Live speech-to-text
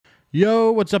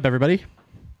Yo, what's up, everybody?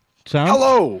 Sound?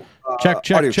 Hello. Check,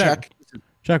 check, Audio check.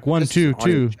 Check one, This is two, audio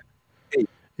two. check. Hey,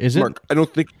 Is it? Mark, I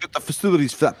don't think you got the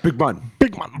facilities for that. Big man.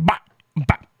 Big man. Bah,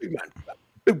 bah. Big man.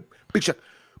 Big check.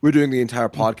 We're doing the entire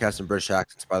podcast in British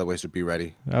accents, by the way, so be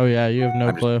ready. Oh, yeah, you have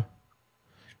no clue.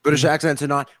 British accents or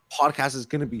not, podcast is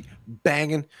going to be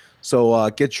banging. So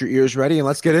get your ears ready and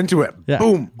let's get into it. Yeah.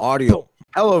 Boom. Audio. Boom.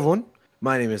 Hello, everyone.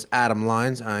 My name is Adam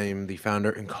Lyons. I am the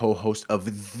founder and co-host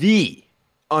of the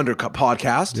Undercut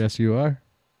Podcast. Yes, you are.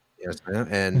 Yes, ma'am.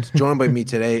 And joined by me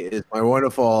today is my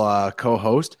wonderful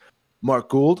co-host, Mark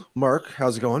Gould. Mark,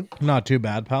 how's it going? Not too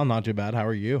bad, pal. Not too bad. How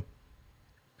are you?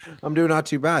 I'm doing not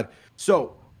too bad.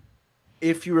 So,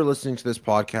 if you were listening to this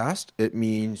podcast, it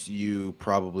means you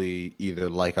probably either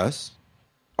like us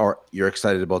or you're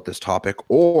excited about this topic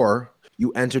or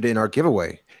you entered in our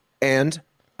giveaway. And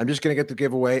I'm just going to get the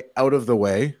giveaway out of the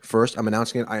way first. I'm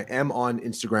announcing it. I am on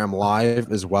Instagram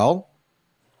Live as well.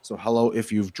 So, hello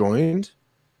if you've joined.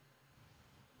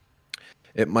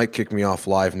 It might kick me off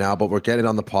live now, but we're getting it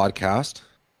on the podcast.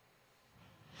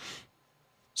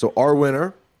 So, our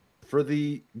winner for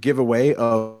the giveaway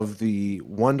of the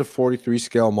 1 to 43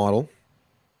 scale model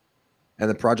and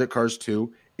the Project Cars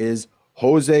 2 is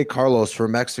Jose Carlos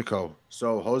from Mexico.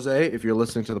 So, Jose, if you're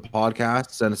listening to the podcast,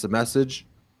 send us a message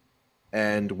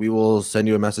and we will send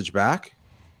you a message back.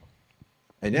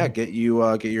 And yeah, get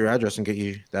your address and get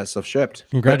you that stuff shipped.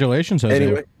 Congratulations, Jose.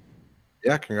 Anyway,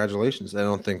 yeah, congratulations. I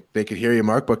don't think they could hear you,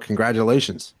 Mark, but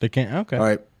congratulations. They can't. Okay. All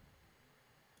right.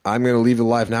 I'm going to leave it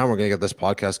live now. We're going to get this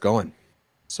podcast going.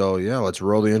 So, yeah, let's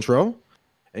roll the intro.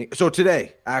 So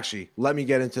today, actually, let me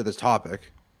get into this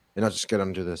topic and not just get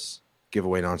into this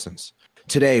giveaway nonsense.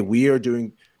 Today, we are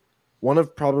doing one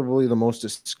of probably the most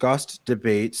discussed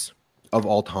debates of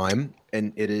all time,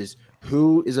 and it is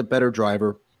who is a better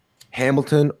driver,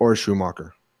 Hamilton or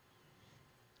Schumacher?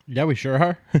 Yeah, we sure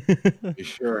are. You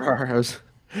sure are. I was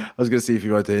going to see if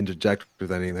you wanted to interject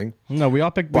with anything. No, we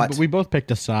all picked. But- we both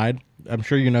picked a side. I'm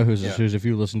sure you know who's who's if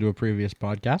you listen to a previous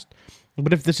podcast.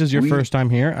 But if this is your first time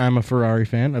here, I'm a Ferrari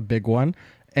fan, a big one,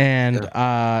 and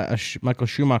a Michael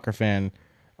Schumacher fan,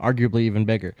 arguably even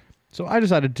bigger. So I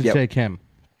decided to take him.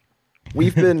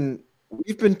 We've been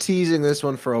teasing this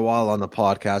one for a while on the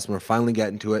podcast, and we're finally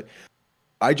getting to it.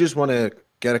 I just want to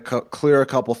get clear a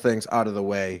couple things out of the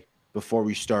way before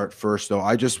we start. First, though,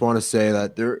 I just want to say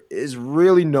that there is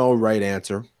really no right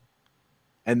answer,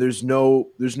 and there's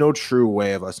no true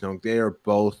way of us knowing. They are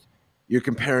both. You're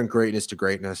comparing greatness to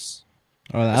greatness.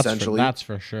 Oh, that's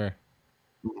for sure.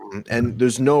 And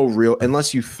there's no real,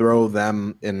 unless you throw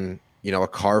them in, a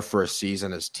car for a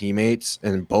season as teammates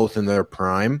and both in their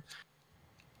prime,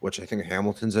 which I think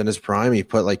Hamilton's in his prime. He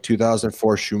put like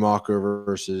 2004 Schumacher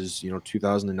versus,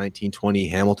 2019-20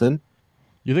 Hamilton.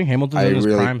 You think Hamilton's in his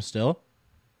prime still?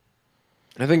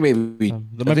 I think maybe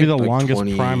that might be the longest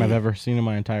prime I've ever seen in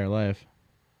my entire life.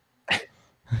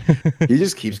 He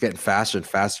just keeps getting faster and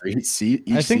faster. I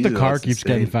think the car keeps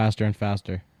getting faster and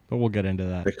faster, but we'll get into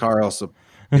that. The car also,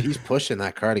 he's pushing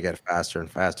that car to get faster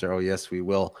and faster. Oh, yes, we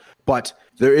will. But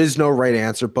there is no right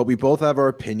answer, but we both have our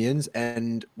opinions,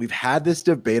 and we've had this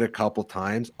debate a couple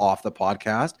times off the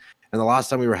podcast. And the last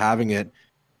time we were having it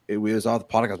was off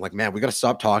the podcast. I'm like, man, we got to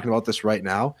stop talking about this right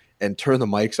now and turn the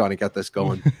mics on and get this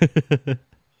going.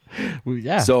 Well,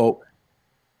 yeah. So,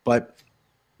 but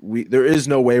there is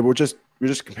no way. We're just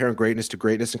comparing greatness to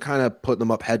greatness and kind of putting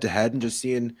them up head to head and just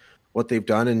seeing what they've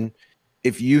done. And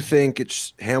if you think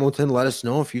it's Hamilton, let us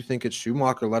know. If you think it's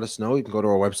Schumacher, let us know. You can go to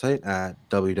our website at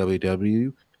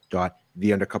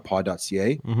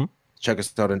www.theundercutpod.ca. Mm-hmm. Check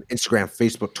us out on Instagram,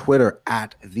 Facebook, Twitter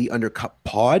at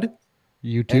theundercutpod.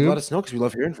 YouTube. And let us know because we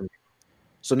love hearing from you.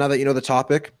 So now that you know the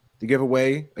topic, the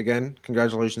giveaway, again,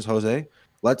 congratulations, Jose.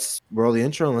 Let's roll the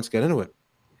intro and let's get into it.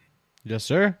 Yes,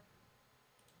 sir.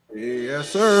 Yes,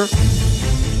 sir.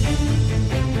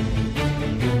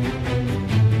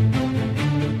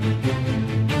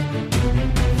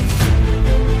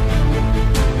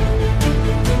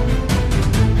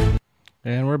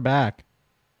 And we're back.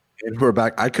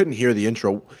 I couldn't hear the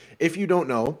intro. If you don't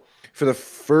know, for the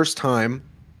first time,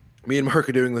 me and Mark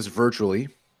are doing this virtually.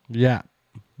 Yeah.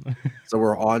 So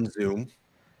we're on Zoom.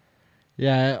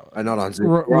 Yeah. Not on Zoom.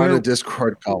 We're on a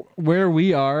Discord call. Where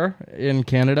we are in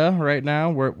Canada right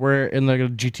now, we're in the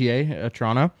GTA,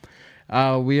 Toronto.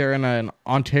 We are in an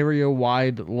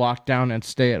Ontario-wide lockdown and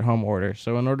stay-at-home order.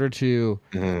 So in order to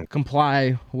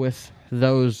comply with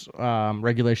those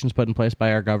regulations put in place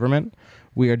by our government,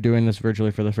 we are doing this virtually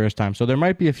for the first time. So there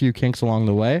might be a few kinks along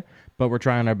the way, but we're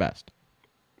trying our best.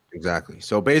 Exactly.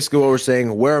 So basically what we're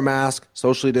saying, wear a mask,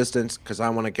 socially distance, because I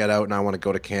want to get out and I want to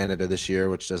go to Canada this year,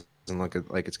 which doesn't look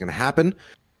like it's going to happen.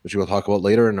 which we'll talk about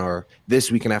later in our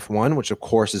This Week in F1, which of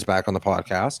course is back on the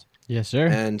podcast. Yes, sir.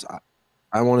 And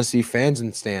I want to see fans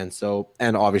in stands. So,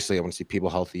 and obviously I want to see people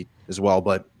healthy as well.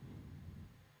 But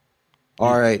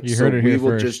all right, you so heard it we here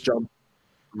will first. just jump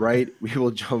right. We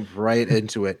will jump right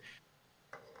into it.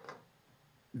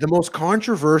 The most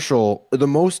controversial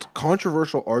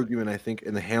argument, I think,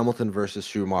 in the Hamilton versus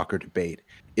Schumacher debate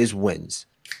is wins.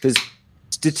 Because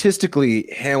statistically,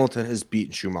 Hamilton has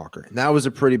beaten Schumacher. And that was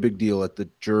a pretty big deal at the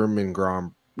at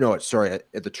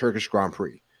the Turkish Grand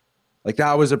Prix. Like,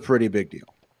 that was a pretty big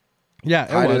deal. Yeah,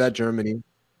 Tied it at Germany.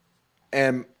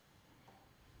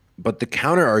 But the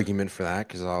counter argument for that,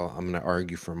 because I'm going to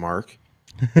argue for Mark,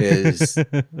 is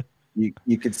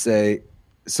you could say,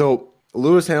 so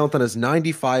Lewis Hamilton has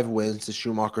 95 wins to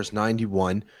Schumacher's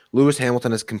 91. Lewis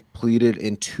Hamilton has completed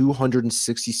in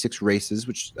 266 races,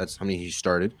 which that's how many he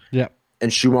started. Yeah.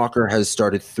 And Schumacher has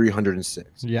started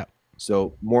 306. Yeah.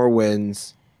 So more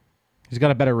wins. He's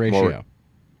got a better ratio.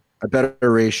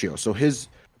 So his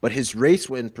race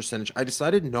win percentage, I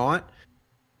decided not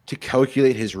to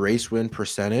calculate his race win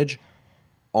percentage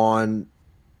on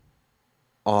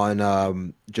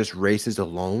just races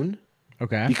alone.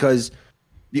 Okay. Because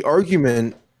the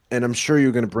argument, and I'm sure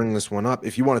you're going to bring this one up,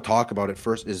 if you want to talk about it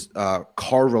first, is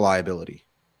car reliability.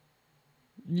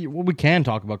 Well, we can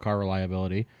talk about car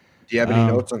reliability. Do you have any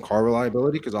notes on car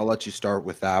reliability? Because I'll let you start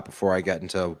with that before I get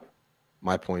into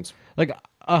my points. Like,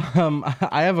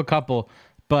 I have a couple,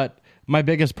 but my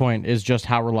biggest point is just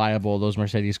how reliable those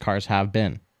Mercedes cars have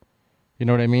been. You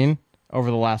know what I mean?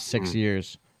 Over the last 6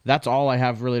 years. That's all I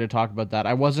have really to talk about that.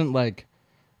 I wasn't like,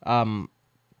 I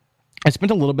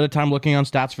spent a little bit of time looking on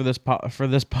stats for this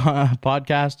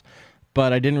podcast,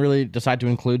 but I didn't really decide to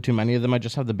include too many of them. I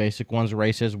just have the basic ones: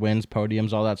 races, wins,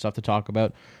 podiums, all that stuff to talk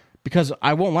about. Because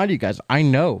I won't lie to you guys, I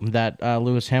know that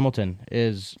Lewis Hamilton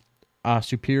is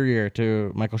superior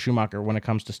to Michael Schumacher when it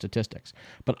comes to statistics,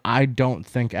 but I don't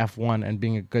think F1 and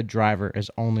being a good driver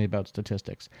is only about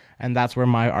statistics, and that's where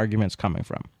my argument's coming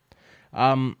from.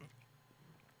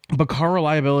 But car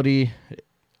reliability,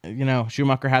 you know,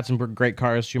 Schumacher had some great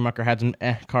cars. Schumacher had some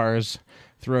cars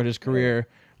throughout his career.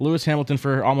 Lewis Hamilton,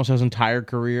 for almost his entire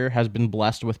career, has been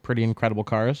blessed with pretty incredible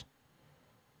cars.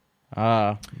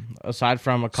 Aside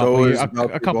from a couple years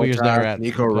there at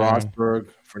Nico Rosberg,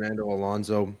 Fernando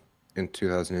Alonso in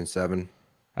 2007.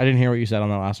 I didn't hear what you said on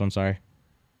that last one. Sorry.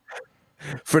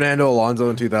 Fernando Alonso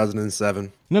in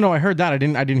 2007. No, I heard that. I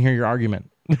didn't hear your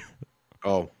argument.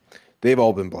 Oh, they've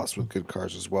all been blessed with good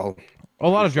cars as well. A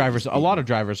lot of drivers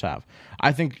have.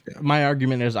 I think my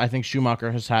argument is I think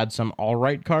Schumacher has had some all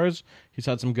right cars. He's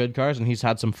had some good cars, and he's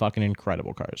had some fucking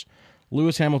incredible cars.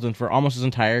 Lewis Hamilton, for almost his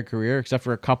entire career, except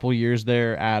for a couple years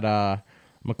there at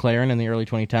McLaren in the early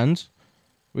 2010s,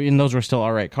 and those were still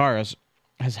all right cars,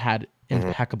 has had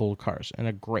impeccable cars and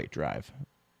a great drive.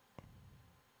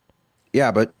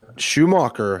 Yeah, but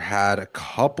Schumacher had a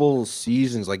couple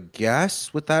seasons, like,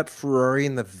 guess, with that Ferrari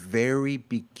in the very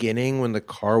beginning when the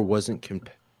car wasn't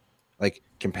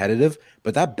competitive.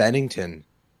 But that Bennington,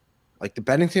 like the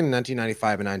Bennington in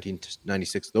 1995 and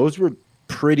 1996, those were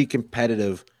pretty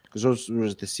competitive because those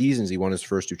were the seasons he won his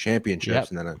first two championships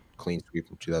and then a clean sweep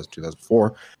from 2000,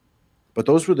 2004. But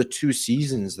those were the two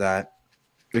seasons that,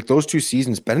 like those two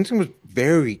seasons, Bennington was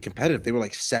very competitive. They were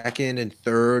like second and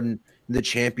third in the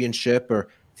championship, or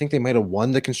I think they might have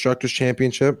won the Constructors'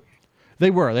 Championship.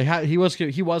 They were. He was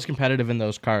competitive in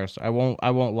those cars. I won't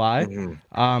lie.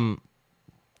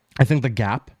 I think the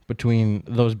gap between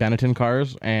those Benetton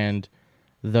cars and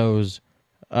those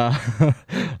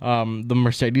the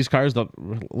Mercedes cars that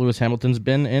Lewis Hamilton's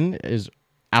been in is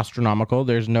astronomical.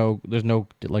 There's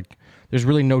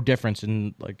really no difference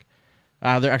in like.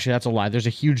 Actually, that's a lie. There's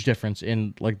a huge difference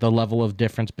in like the level of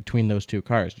difference between those two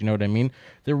cars. You know what I mean?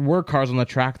 There were cars on the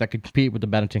track that could compete with the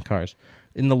Benetton cars.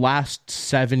 In the last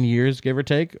 7 years, give or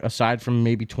take, aside from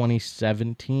maybe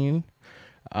 2017,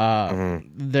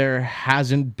 there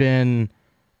hasn't been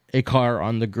a car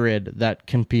on the grid that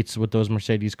competes with those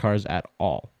Mercedes cars at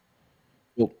all.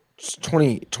 Well,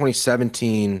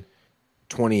 2017,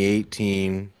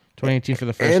 2018. 2018 for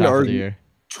the first half of the year.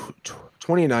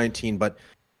 2019, but...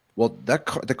 Well,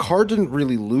 the car didn't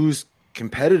really lose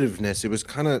competitiveness. It was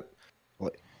kind of,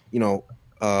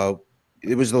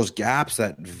 it was those gaps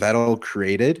that Vettel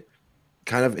created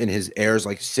kind of in his errors,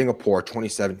 like Singapore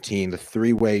 2017, the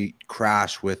three-way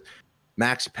crash with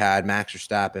Max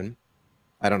Verstappen.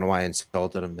 I don't know why I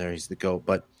insulted him there. He's the GOAT.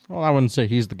 But well, I wouldn't say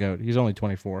he's the GOAT. He's only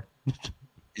 24.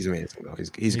 He's amazing, though. He's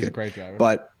good. A great driver.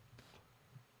 But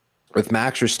with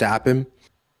Max Verstappen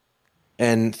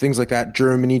and things like that,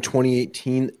 Germany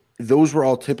 2018, those were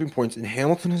all tipping points, and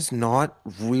Hamilton has not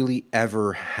really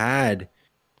ever had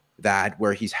that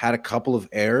where he's had a couple of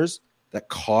errors that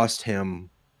cost him,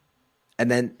 and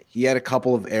then he had a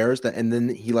couple of errors and then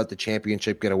he let the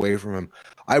championship get away from him.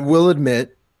 I will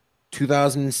admit,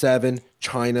 2007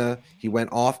 China, he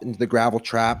went off into the gravel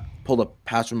trap, pulled a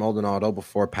Pastor Maldonado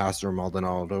before Pastor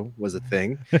Maldonado was a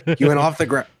thing. He went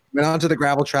went onto the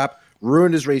gravel trap,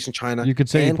 ruined his race in China. You could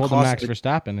say he pulled a Max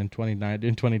Verstappen in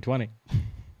 2020.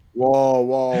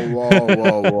 Whoa.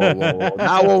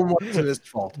 That one wasn't his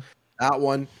fault. That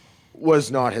one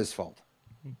was not his fault.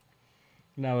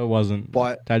 No, it wasn't.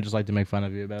 But I just like to make fun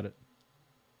of you about it.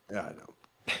 Yeah, I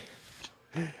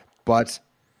know. But,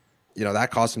 you know,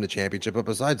 that cost him the championship. But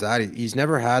besides that, he's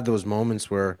never had those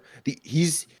moments where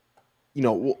he's, you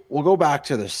know, we'll go back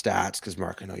to the stats because,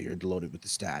 Mark, I know you're loaded with the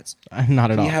stats.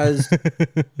 Not at all.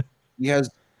 He has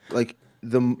like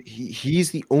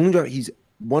he's the only driver. He's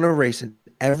won a race in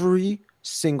every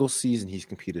single season he's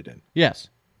competed in. Yes.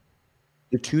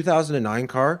 The 2009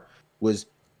 car was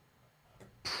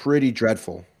pretty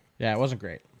dreadful. Yeah, it wasn't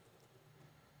great.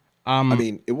 I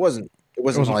mean, it wasn't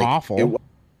like, awful. It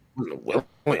wasn't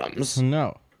Williams.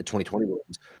 No. The 2020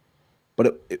 Williams.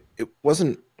 But it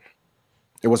wasn't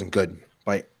good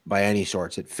by any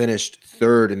sorts. It finished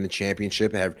third in the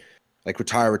championship. It had like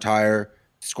retire,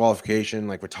 disqualification,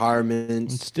 like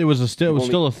retirement. It was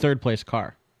still a third place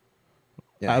car.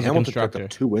 Yeah, Hamilton picked up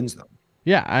 2 wins though.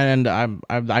 Yeah, and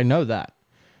I know that,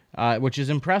 which is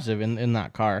impressive in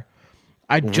that car.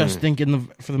 I just think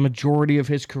for the majority of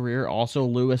his career, also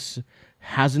Lewis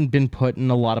hasn't been put in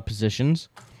a lot of positions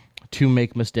to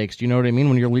make mistakes. Do you know what I mean?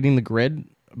 When you're leading the grid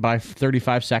by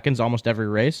 35 seconds almost every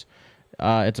race,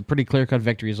 it's a pretty clear-cut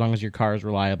victory as long as your car is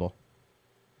reliable.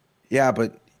 Yeah,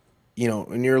 but you know,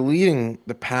 when you're leading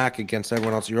the pack against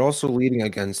everyone else, you're also leading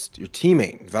against your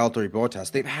teammate, Valtteri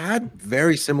Bottas. They've had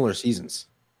very similar seasons.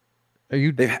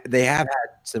 They have had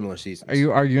similar seasons. Are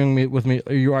you arguing with me?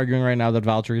 Are you arguing right now that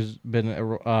Valtteri's been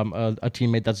a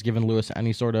teammate that's given Lewis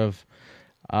any sort of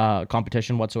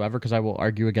competition whatsoever? Because I will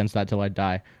argue against that till I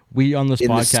die. We on this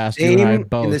podcast, you and I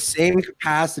both, in the same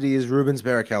capacity as Rubens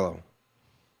Barrichello.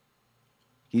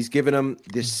 He's given him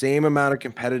the same amount of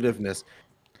competitiveness.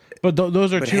 But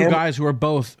those are two guys who are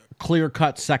both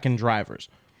clear-cut second drivers.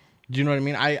 Do you know what I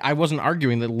mean? I wasn't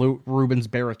arguing that Rubens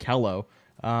Barrichello.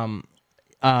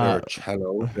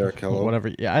 Barrichello.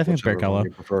 Whatever. Yeah, I think it's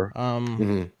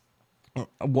Barrichello.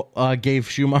 Gave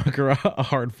Schumacher a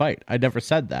hard fight. I never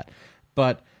said that,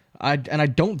 but I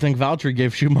don't think Valtteri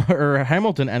gave Schumacher or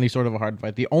Hamilton any sort of a hard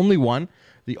fight. The only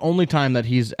time that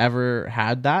he's ever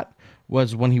had that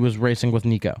was when he was racing with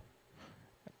Nico,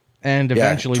 and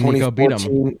eventually Nico beat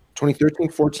him. 2013,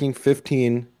 14,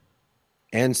 15,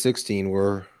 and 16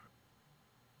 were,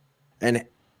 and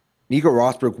Nico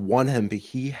Rosberg won him, but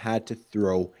he had to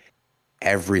throw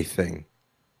everything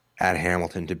at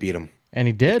Hamilton to beat him. And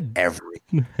he did.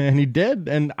 Everything. And he did.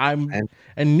 And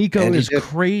Nico is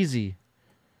crazy.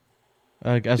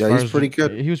 He's pretty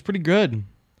good. He was pretty good.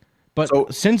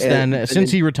 But since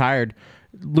he retired,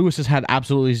 Lewis has had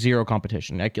absolutely zero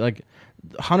competition. Like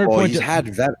 100 points.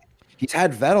 He's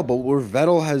had Vettel, but where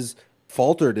Vettel has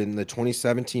faltered in the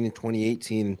 2017 and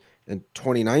 2018 and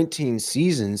 2019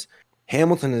 seasons,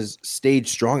 Hamilton has stayed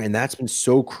strong, and that's been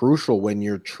so crucial when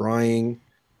you're trying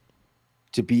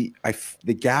to be.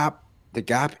 The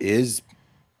gap is,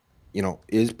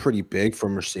 is pretty big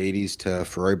from Mercedes to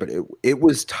Ferrari, but it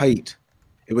was tight.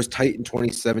 It was tight in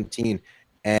 2017,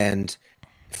 and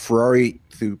Ferrari,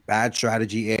 through bad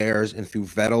strategy errors and through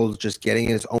Vettel just getting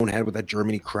in his own head with that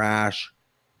Germany crash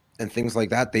and things like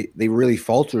that, they really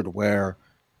faltered. Where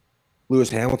Lewis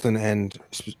Hamilton and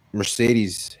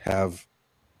Mercedes have.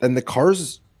 And the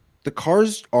cars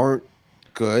aren't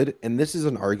good. And this is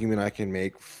an argument I can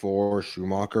make for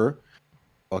Schumacher.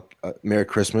 Merry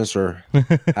Christmas or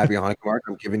Happy Hanukkah, Mark.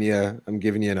 I'm giving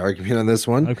you an argument on this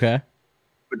one. Okay.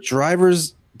 But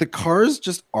drivers, the cars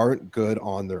just aren't good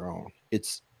on their own.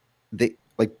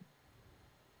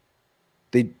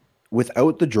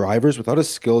 Without the drivers, without a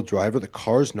skilled driver, the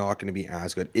car's not going to be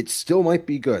as good. It still might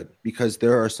be good because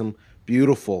there are some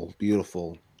beautiful,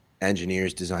 beautiful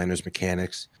engineers, designers,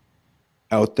 mechanics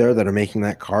out there that are making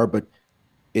that car, but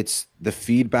it's the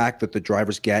feedback that the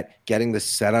drivers getting the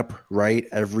setup right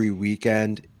every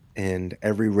weekend and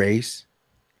every race.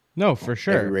 No, for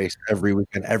sure. Every race, every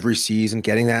weekend, every season,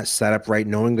 getting that setup right,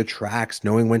 knowing the tracks,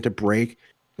 knowing when to brake,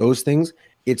 those things.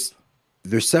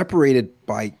 They're separated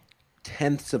by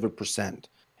tenths of a percent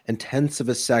and tenths of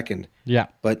a second. Yeah.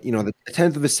 But the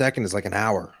tenth of a second is like an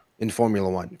hour in Formula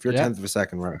One. If you're a tenth of a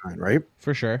second right behind, right?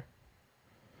 For sure.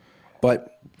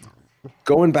 But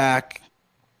going back,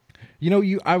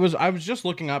 I was just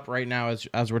looking up right now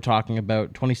as we're talking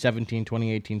about 2017,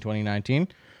 2018, 2019.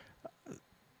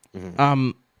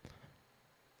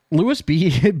 Lewis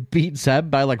beat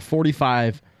Seb by like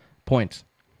 45 points,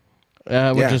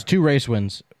 which is 2 race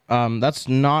wins. That's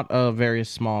not a very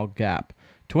small gap.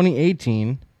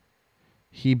 2018,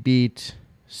 he beat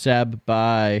Seb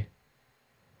by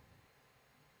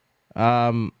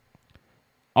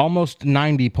almost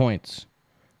 90 points.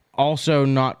 Also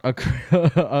not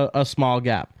a small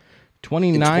gap.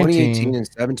 2018 and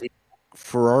 17,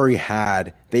 Ferrari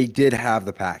did have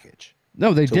the package.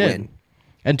 No, they did. Win.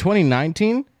 In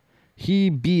 2019,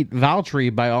 he beat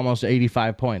Valtteri by almost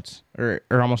 85 points or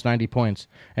almost 90 points.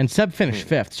 And Seb finished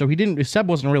 5th. So Seb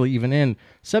wasn't really even in.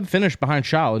 Seb finished behind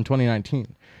Charles in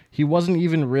 2019. He wasn't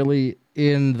even really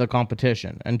in the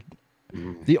competition. And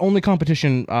the only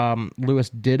competition Lewis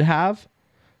did have,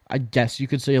 I guess you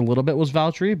could say a little bit, was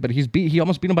Valtteri, but he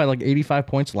almost beat him by like 85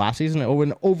 points last season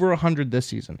and over 100 this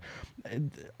season.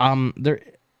 And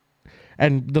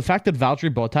the fact that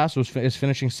Valtteri Bottas is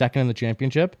finishing 2nd in the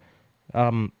championship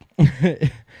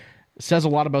says a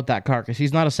lot about that car, because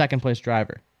he's not a second-place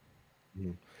driver.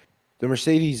 The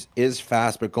Mercedes is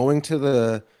fast, but going to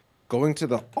the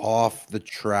off the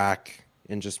track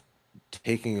and just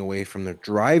taking away from their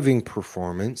driving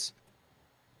performance,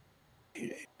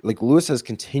 like Lewis has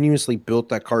continuously built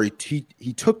that car.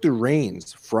 He took the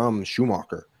reins from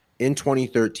Schumacher in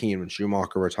 2013 when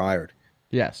Schumacher retired.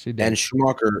 Yes, he did. And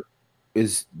Schumacher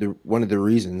is one of the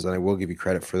reasons, and I will give you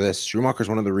credit for this, Schumacher is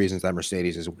one of the reasons that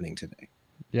Mercedes is winning today.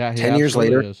 Yeah, 10 years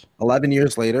later, is. 11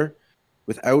 years later,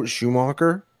 without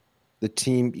Schumacher, the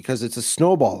team, because it's a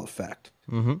snowball effect.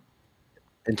 Mm-hmm.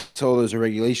 Until there's a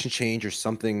regulation change or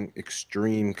something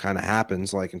extreme kind of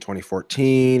happens, like in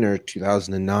 2014 or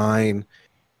 2009,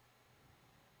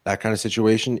 that kind of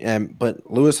situation.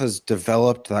 But Lewis has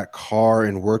developed that car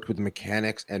and worked with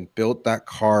mechanics and built that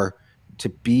car to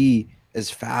be as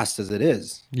fast as it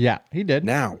is. Yeah, he did.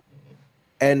 Now.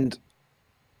 And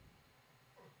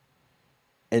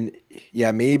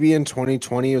yeah, maybe in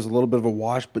 2020 it was a little bit of a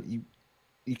wash, but you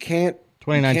can't.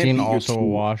 2019 you can't also a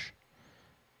wash.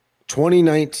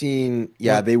 2019,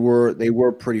 yeah, they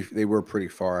were pretty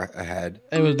far ahead.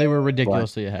 They were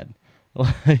ridiculously ahead.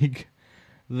 Like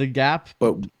the gap,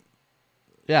 but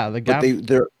the gap. But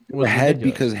they're ahead ridiculous.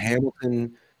 because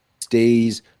Hamilton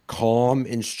stays calm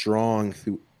and strong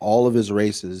through all of his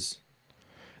races.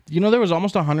 You know, there was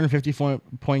almost a 150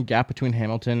 point gap between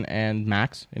Hamilton and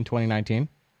Max in 2019,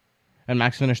 and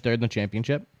Max finished 3rd in the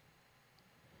championship.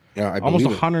 Yeah, almost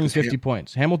 150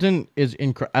 points. Hamilton is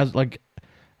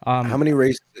how many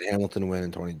races did Hamilton win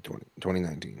in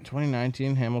 2019?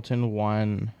 2019, Hamilton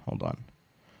won. Hold on.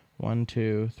 1,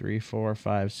 2, 3, 4,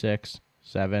 5, 6,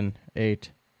 7,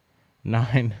 8,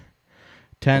 9,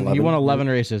 10. 11? He won 11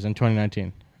 races in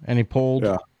 2019, and he pulled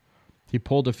a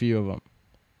few of them.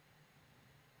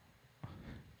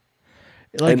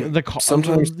 Like and the car,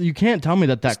 sometimes you can't tell me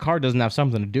that car doesn't have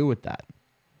something to do with that.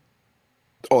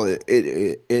 Oh,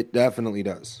 it definitely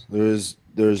does. There's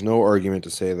no argument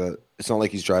to say that. It's not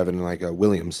like he's driving in like a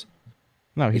Williams.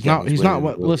 No, he's not. He's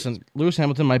not. Listen, Lewis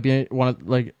Hamilton might be one of,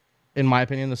 like, in my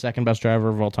opinion, the second best driver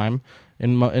of all time.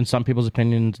 In some people's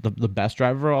opinions, the best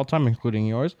driver of all time, including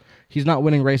yours. He's not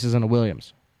winning races in a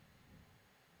Williams.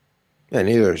 Yeah,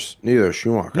 neither is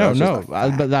Schumacher.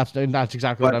 But that's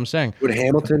exactly what I'm saying. Would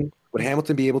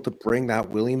Hamilton be able to bring that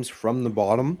Williams from the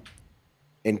bottom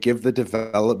and give the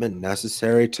development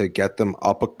necessary to get them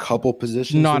up a couple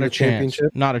positions? Not a chance.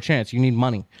 Not a chance. You need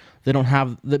money. They don't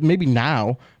have that. Maybe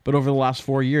now, but over the last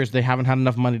 4 years, they haven't had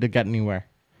enough money to get anywhere.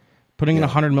 Putting in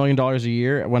 $100 million a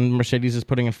year when Mercedes is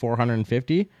putting in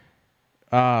 450.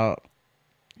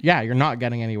 You're not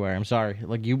getting anywhere. I'm sorry.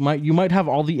 Like you might have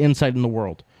all the insight in the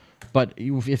world, but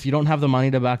if you don't have the money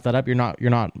to back that up, you're not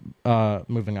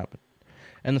moving up.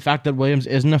 And the fact that Williams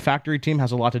isn't a factory team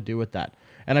has a lot to do with that.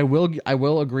 And I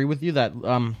will agree with you that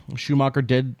Schumacher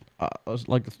did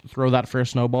throw that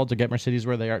first snowball to get Mercedes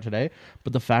where they are today.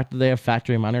 But the fact that they have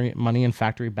factory money and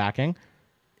factory backing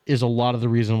is a lot of the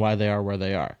reason why they are where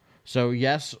they are. So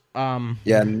yes,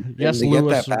 yes, Lewis. Get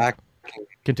that back.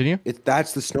 Continue.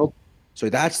 That's the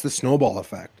snowball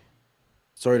effect.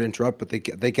 Sorry to interrupt, but they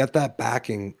get that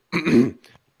backing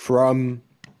from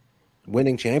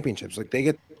winning championships. Like they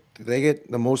get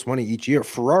the most money each year.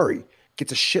 Ferrari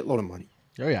gets a shitload of money.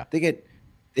 Oh yeah, they get.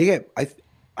 I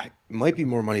might be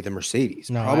more money than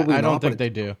Mercedes. No, probably I don't think they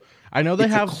do. I know they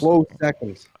have close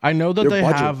seconds. I know that they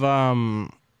have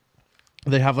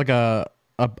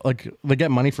they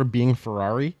get money for being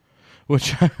Ferrari,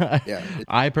 which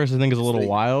I personally think is a little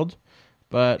wild.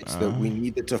 But it's that we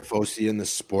need the Tifosi in the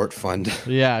sport fund.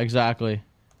 Yeah, exactly.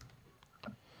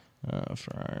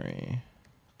 Ferrari.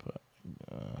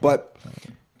 But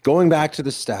going back to the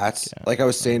stats, like I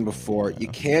was saying before, you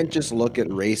can't just look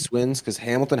at race wins because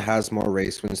Hamilton has more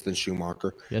race wins than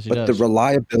Schumacher. Yes, he But does. the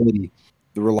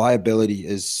reliability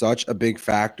is such a big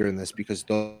factor in this because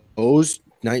those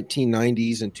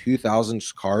 1990s and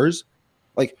 2000s cars,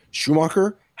 like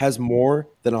Schumacher has more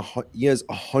than he has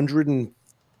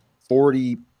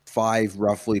 145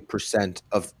 roughly percent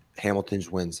of Hamilton's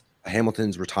wins,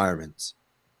 Hamilton's retirements.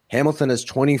 Hamilton has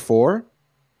 24.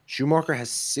 Schumacher has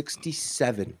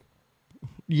 67.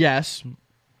 Yes.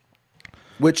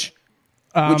 Which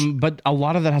But a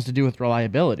lot of that has to do with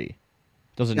reliability.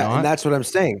 Does it not? and that's what I'm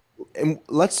saying. And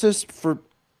let's just for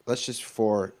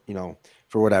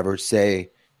whatever say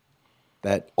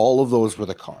that all of those were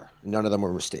the car. None of them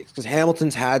were mistakes. Because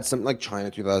Hamilton's had some like China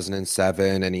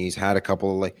 2007, and he's had a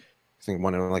couple of like I think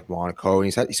one in like Monaco, and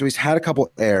he's had a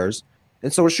couple errors,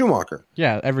 and so is Schumacher.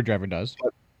 Yeah, every driver does.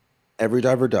 Every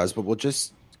driver does, but we'll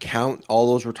just count all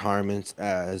those retirements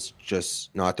as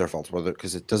just not their fault,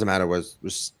 because it doesn't matter was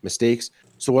mistakes.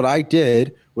 So what I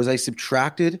did was I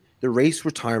subtracted the race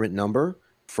retirement number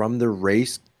from the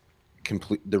race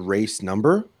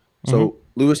number. So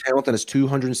Lewis Hamilton has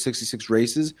 266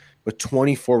 races, but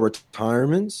 24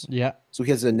 retirements. Yeah. So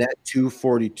he has a net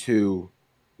 242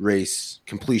 race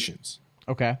completions.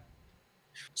 Okay.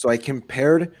 So I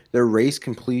compared their race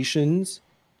completions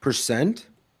percent.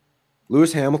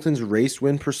 Lewis Hamilton's race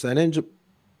win percentage,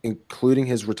 including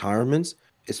his retirements,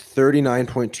 is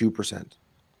 39.2%.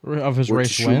 Of his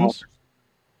race wins?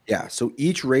 Yeah. So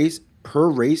each race, per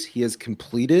race he has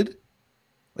completed,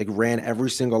 like ran every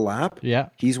single lap. Yeah.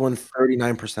 He's won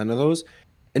 39% of those.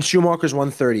 And Schumacher's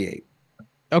won 38.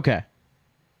 Okay.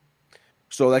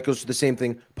 So that goes to the same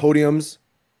thing. Podiums,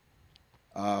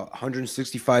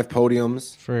 165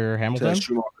 podiums. For Hamilton? To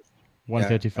Schumacher's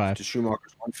 155. To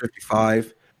Schumacher's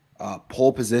 155.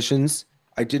 Pole positions.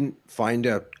 I didn't find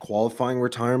a qualifying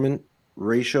retirement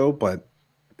ratio, but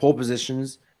pole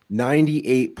positions,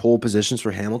 98 pole positions for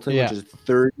Hamilton, which is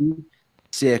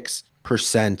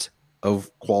 36%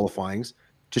 of qualifyings,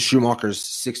 to Schumacher's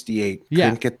 68. Yeah.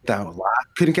 Couldn't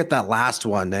get that last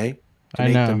one, eh? I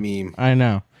know. The meme. I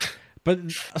know. But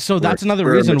so that's another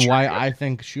reason why I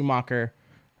think Schumacher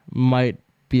might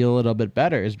be a little bit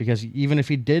better, is because even if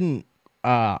he didn't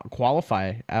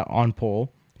qualify on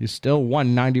pole, he still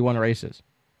won 91 races.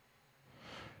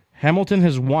 Hamilton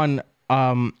has won,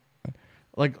 okay,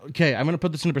 I'm going to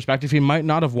put this into perspective. He might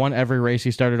not have won every race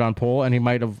he started on pole, and he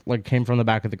might have came from the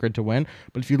back of the grid to win.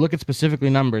 But if you look at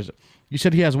specifically numbers, you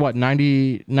said he has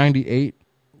 98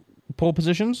 pole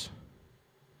positions?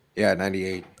 Yeah,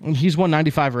 98. And he's won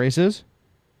 95 races?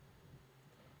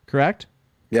 Correct?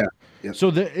 Yeah. Yep.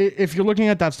 So if you're looking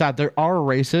at that stat, there are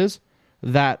races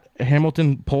that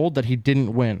Hamilton pulled that he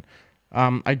didn't win.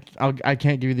 I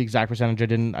can't give you the exact percentage.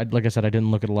 Like I said, I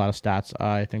didn't look at a lot of stats.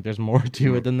 I think there's more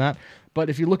to it than that. But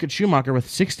if you look at Schumacher with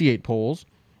 68 poles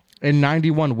and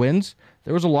 91 wins,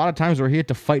 there was a lot of times where he had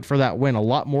to fight for that win. A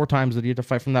lot more times that he had to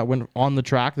fight from that win on the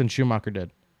track than Schumacher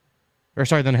did.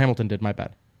 Than Hamilton did, my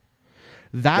bad.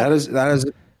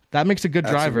 That makes a good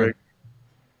driver.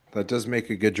 That does make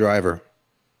a good driver.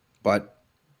 But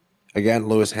again,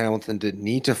 Lewis Hamilton didn't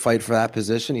need to fight for that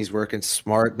position. He's working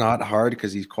smart, not hard,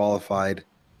 because he's qualified.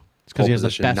 It's because he has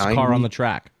the best car on the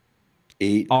track.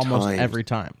 Almost times. Every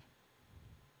time.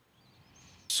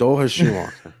 So has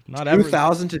Schumacher. Not every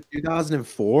 2000 to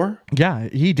 2004? Yeah,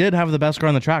 he did have the best car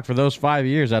on the track for those 5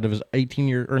 years out of his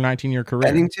 18-year or 19-year career.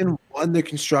 Bennington won the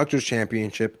Constructors'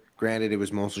 Championship. Granted, it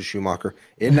was mostly Schumacher.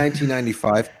 In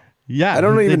 1995. Yeah, I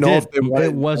don't even know if they won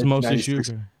it was mostly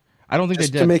Schumacher. I don't think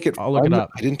just they did. To make it I'll fun, look it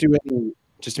up. I didn't do any.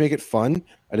 Just to make it fun,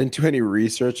 I didn't do any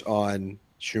research on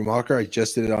Schumacher. I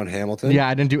just did it on Hamilton. Yeah,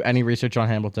 I didn't do any research on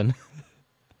Hamilton.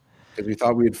 Because we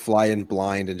thought we'd fly in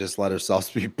blind and just let ourselves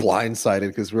be blindsided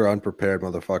because we're unprepared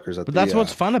motherfuckers. But that's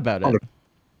what's fun about it.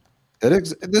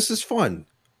 This is fun.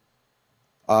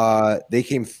 They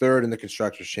came third in the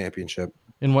Constructors' Championship.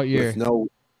 In what year?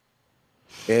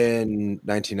 In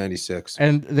 1996.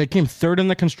 And they came third in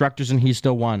the Constructors, and he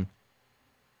still won.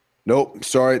 Nope,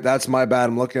 sorry, that's my bad.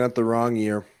 I'm looking at the wrong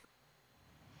year.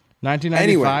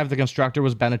 1995, the constructor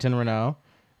was Benetton Renault,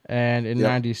 and in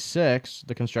 96,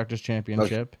 the Constructors'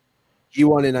 Championship. He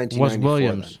won in 1994. Was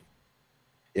Williams.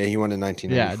 Then. Yeah, he won in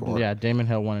 1994. Yeah, Damon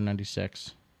Hill won in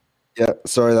 96. Yeah,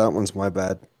 sorry, that one's my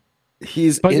bad.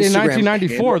 But in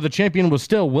 1994, the champion was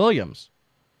still Williams.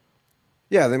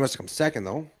 Yeah, they must have come second,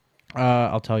 though.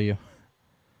 I'll tell you.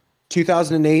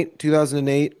 2008,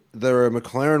 the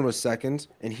McLaren was second,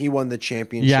 and he won the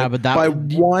championship. Yeah, but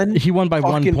he won by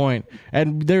 1 point,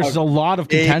 and there's a lot of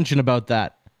contention about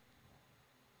that.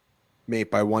 Mate,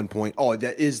 by 1 point. Oh,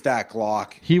 that is that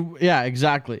Glock. Yeah,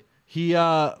 exactly.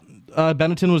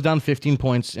 Benetton was down 15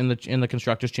 points in the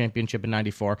Constructors Championship in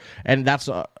 '94, and that's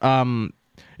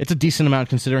it's a decent amount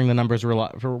considering the numbers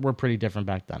were pretty different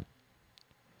back then.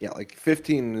 Yeah, like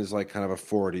 15 is like kind of a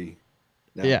 40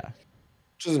 now, Yeah,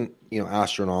 which isn't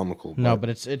astronomical. no, but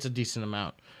it's a decent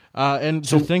amount. And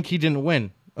to think he didn't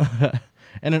win.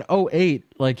 And in '08,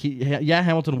 like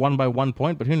Hamilton won by 1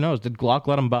 point, but who knows? Did Glock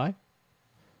let him by?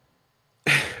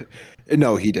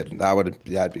 No, he didn't.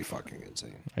 That'd be fucking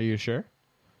insane. Are you sure?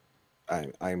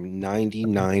 I'm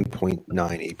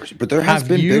 99.98%. But there has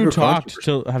been bigger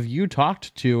controversy. Have you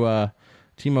talked to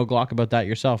Timo Glock about that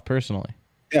yourself personally?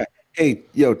 Yeah. Hey,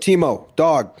 Timo,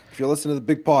 dog, if you're listening to the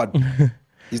big pod,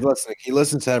 he's listening. He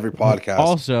listens to every podcast.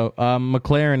 Also,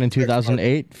 McLaren in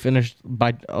 2008 finished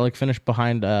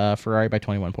behind Ferrari by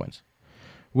 21 points,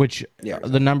 which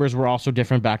the numbers were also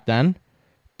different back then,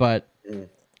 but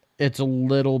it's a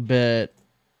little bit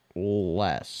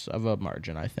less of a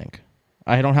margin, I think.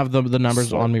 I don't have the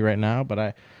numbers on me right now,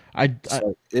 but it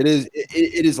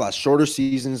is less shorter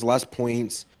seasons, less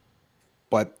points,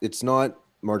 but it's not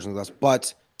marginally less.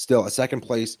 But still, a second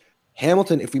place.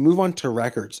 Hamilton, if we move on to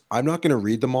records, I'm not going to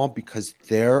read them all because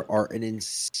there are an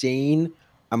insane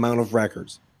amount of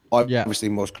records. Obviously,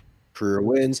 most career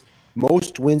wins,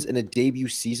 most wins in a debut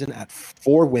season at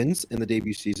 4 wins in the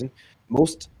debut season,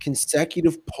 most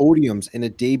consecutive podiums in a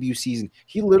debut season.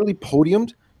 He literally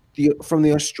podiumed from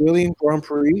the Australian Grand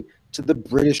Prix to the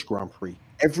British Grand Prix.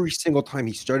 Every single time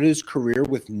he started his career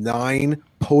with 9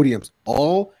 podiums.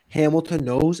 All Hamilton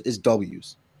knows is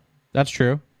W's. That's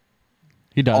true.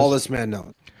 He does. All this man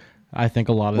knows. I think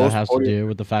a lot of that has to do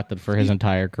with the fact that for his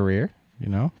entire career,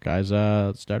 guys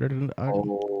started.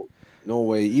 Oh, no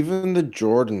way. Even the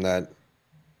Jordan that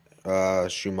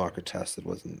Schumacher tested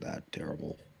wasn't that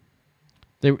terrible.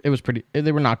 They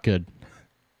were not good.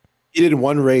 He did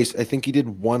one race. I think he did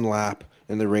 1 lap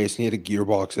in the race, and he had a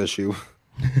gearbox issue.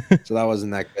 So that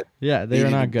wasn't that good. Yeah, they were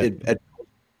not good.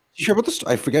 You hear about this?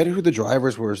 I forget who the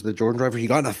drivers were. The Jordan driver. He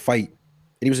got in a fight,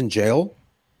 and he was in jail.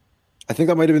 I think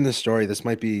that might have been the story. This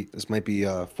might be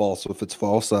false. So if it's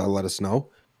false, let us know.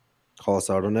 Call us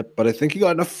out on it. But I think he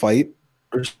got in a fight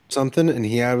or something, and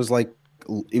he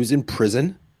was in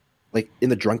prison, like in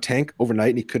the drunk tank overnight,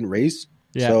 and he couldn't race.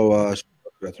 Yeah. So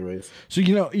got to race. So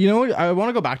I want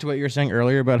to go back to what you were saying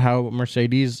earlier about how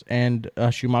Mercedes and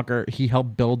Schumacher, he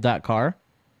helped build that car.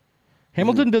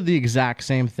 Hamilton did the exact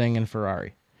same thing in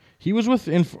Ferrari. He was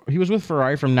with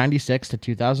Ferrari from '96 to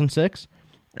 2006.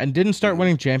 And didn't start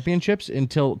winning championships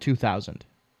until 2000.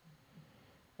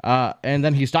 And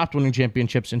then he stopped winning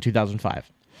championships in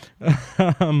 2005.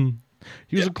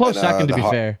 He was a close second, to be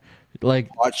fair. Like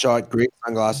hot shot, great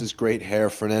sunglasses, great hair.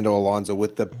 Fernando Alonso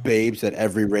with the babes at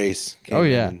every race. Oh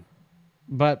yeah,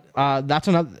 but that's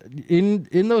another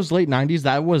in those late '90s.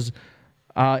 That was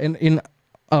in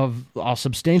a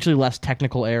substantially less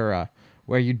technical era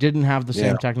where you didn't have the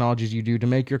same technologies you do to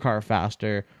make your car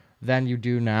faster than you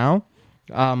do now.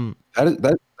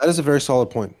 That is a very solid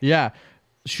point. Yeah,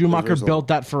 Schumacher built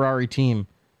that Ferrari team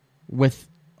with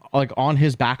on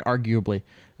his back, arguably,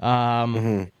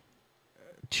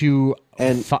 to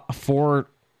 4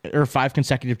 or 5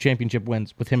 consecutive championship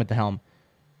wins with him at the helm,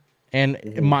 and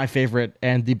my favorite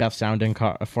and the best sounding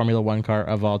Formula One car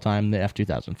of all time, the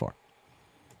F2004.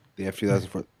 The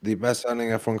F2004, the best sounding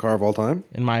F1 car of all time,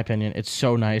 in my opinion. It's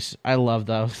so nice. I love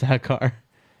that car.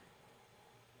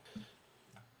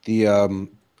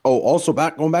 Also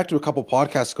going back to a couple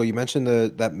podcasts ago, you mentioned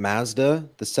that Mazda,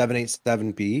 the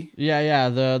 787B. Yeah,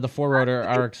 the 4-rotor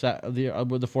RX, the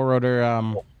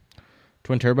 4-rotor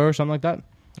twin turbo or something like that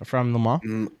from Le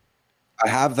Mans. I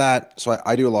have that, so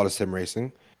I do a lot of sim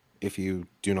racing, if you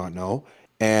do not know,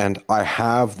 and I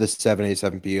have the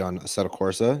 787B on Assetto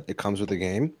Corsa. It comes with the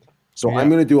game, so I'm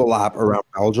going to do a lap around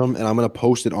Belgium, and I'm going to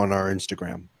post it on our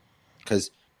Instagram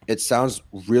because it sounds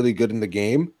really good in the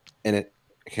game, and I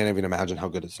can't even imagine how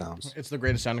good it sounds. It's the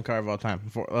greatest sounding car of all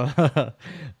time.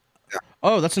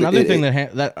 Oh, that's another thing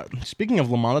that speaking of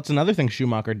Le Mans, that's another thing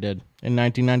Schumacher did in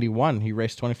 1991. He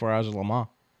raced 24 hours at Le Mans.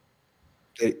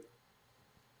 Did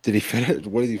he finish?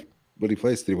 What did he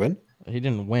place? Did he win? He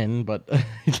didn't win, but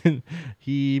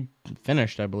he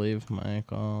finished, I believe.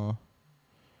 Michael.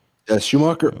 Yeah,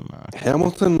 Schumacher.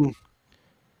 Hamilton.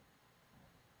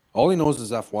 All he knows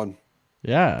is F1.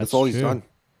 Yeah, that's all he's done.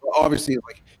 Obviously,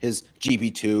 like his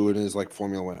GP2 and his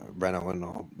Formula One, Renault, and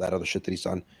all that other shit that he's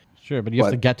done. Sure, but you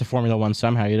have to get to Formula One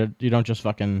somehow. You don't just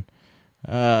fucking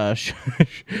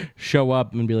show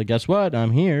up and be like, guess what?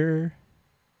 I'm here.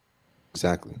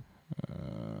 Exactly.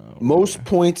 Most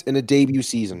points in a debut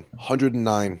season,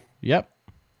 109. Yep.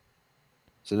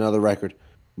 It's another record.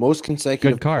 Most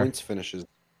consecutive points finishes,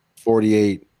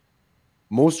 48.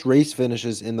 Most race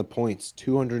finishes in the points,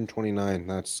 229.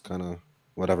 That's kind of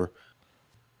whatever.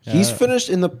 He's finished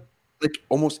in the like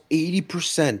almost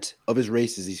 80% of his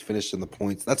races. He's finished in the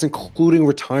points. That's including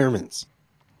retirements.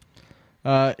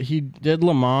 He did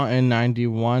Le Mans in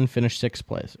 91, finished 6th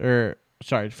place.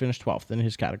 Finished 12th in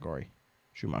his category,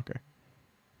 Schumacher.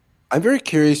 I'm very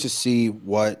curious to see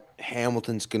what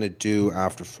Hamilton's going to do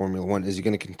after Formula One. Is he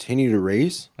going to continue to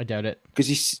race? I doubt it.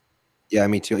 Because yeah,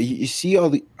 me too. You see all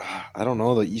the, I don't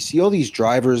know, you see all these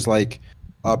drivers like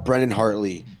Brendan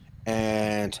Hartley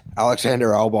and Alexander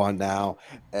Albon now,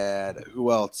 and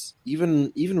who else?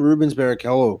 Even Rubens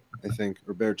Barrichello, I think,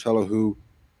 or Barrichello, who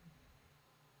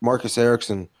Marcus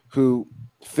Ericsson, who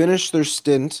finished their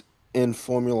stint in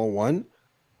Formula One,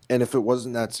 and if it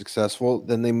wasn't that successful,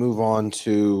 then they move on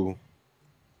to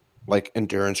like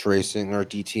endurance racing or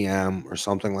DTM or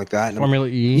something like that. Formula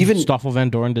E. Even Stoffel Van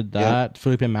Dorn did that. Yeah.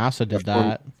 Felipe Massa did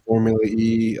that. Formula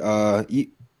E.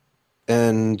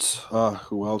 And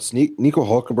who else? Nico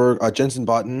Hulkenberg, Jenson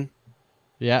Button.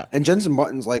 Yeah. And Jenson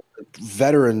Button's like a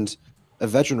veteran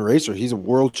racer. He's a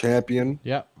world champion.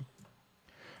 Yeah.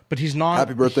 But he's not.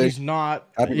 Happy birthday. He's not.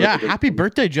 Happy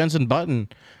birthday, Jenson Button.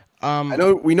 I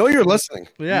know. We know you're listening.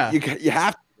 Yeah. You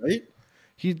have to, right?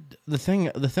 The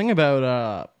thing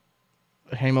about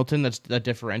Hamilton that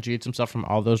differentiates himself from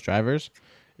all those drivers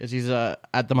is he's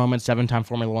at the moment 7-time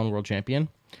Formula One world champion.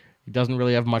 He doesn't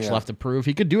really have much left to prove.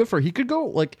 He could he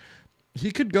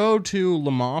could go to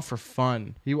Le Mans for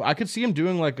fun. I could see him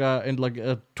doing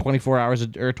in 24 hours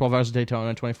or 12 hours of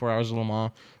Daytona, 24 hours of Le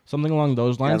Mans, something along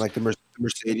those lines. Yeah, like the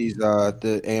Mercedes,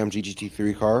 the AMG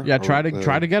GT3 car. Yeah, try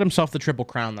to get himself the Triple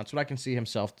Crown. That's what I can see him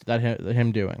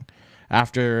doing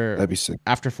after that'd be sick.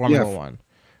 After Formula One.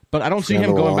 But I don't see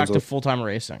him going back to full-time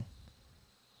racing.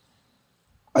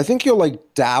 I think he'll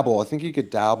dabble. I think he could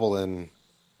dabble in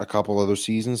a couple other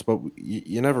seasons, but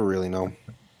you never really know.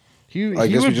 I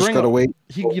guess we just gotta wait.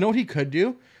 You know what he could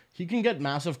do? He can get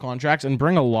massive contracts and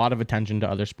bring a lot of attention to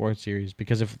other sports series,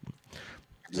 because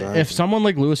if someone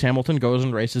like Lewis Hamilton goes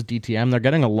and races DTM, they're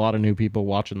getting a lot of new people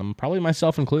watching them, probably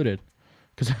myself included,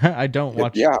 because I don't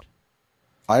watch. Yeah,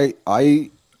 I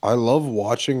love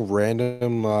watching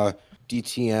random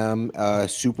DTM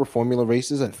Super Formula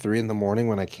races at 3 a.m.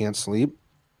 when I can't sleep,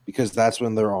 because that's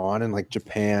when they're on in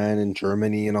Japan and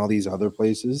Germany and all these other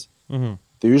places. Mm-hmm.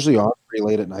 They're usually on pretty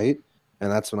late at night,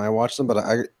 and that's when I watch them. But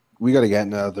we got to get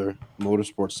into other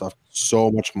motorsport stuff.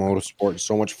 So much motorsport,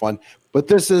 so much fun. But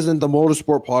this isn't the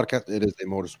motorsport podcast. It is a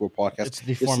motorsport podcast. It's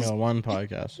the Formula One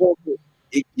podcast.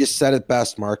 You said it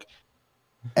best, Mark.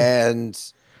 And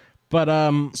but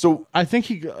so I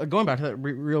think going back to that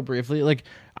real briefly,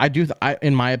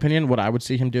 in my opinion, what I would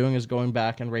see him doing is going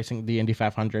back and racing the Indy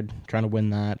 500, trying to win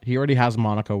that. He already has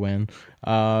Monaco win.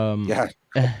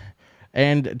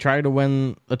 And try to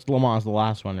win. That's Le Mans, the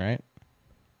last one, right?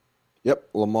 Yep,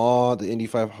 Le Mans, the Indy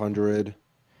 500,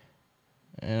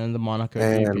 and the Monaco.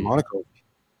 And Monaco,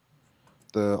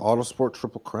 the Autosport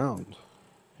Triple Crown.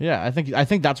 Yeah, I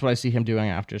think that's what I see him doing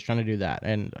after, is trying to do that.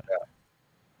 And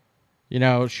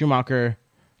Schumacher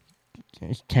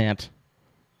can't.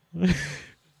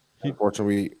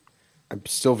 Unfortunately, I'm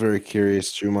still very curious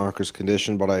Schumacher's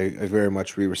condition, but I very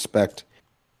much respect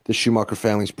the Schumacher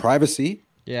family's privacy.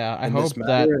 Yeah, I hope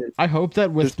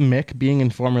that with Mick being in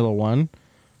Formula One,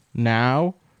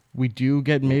 now we do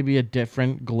get maybe a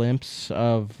different glimpse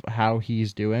of how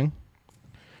he's doing.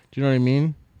 Do you know what I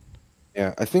mean?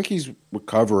 Yeah, I think he's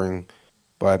recovering,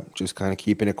 but just kind of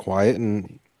keeping it quiet,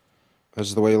 and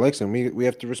that's the way he likes it. We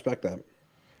have to respect that.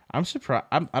 I'm surprised.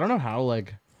 I don't know how.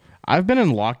 I've been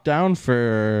in lockdown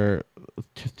for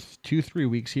 2-3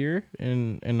 weeks here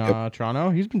in Toronto.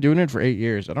 He's been doing it for 8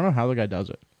 years. I don't know how the guy does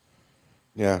it.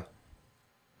 Yeah,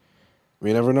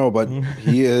 we never know, but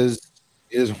he is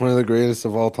one of the greatest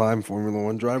of all time Formula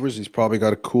One drivers. He's probably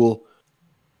got a cool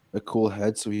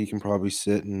head, so he can probably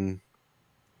sit and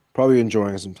probably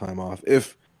enjoying some time off.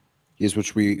 If he is,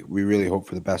 which we really hope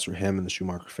for the best for him and the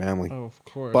Schumacher family. Oh, of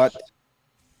course. But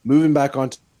moving back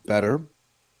on to better,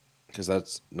 because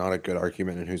that's not a good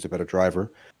argument in who's a better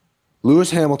driver.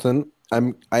 Lewis Hamilton.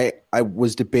 I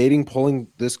was debating pulling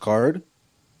this card,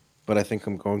 but I think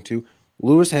I'm going to.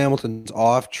 Lewis Hamilton's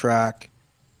off-track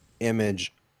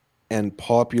image and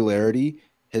popularity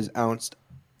has ounced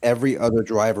every other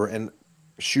driver, and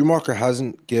Schumacher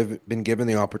hasn't been given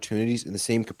the opportunities in the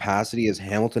same capacity as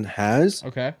Hamilton has.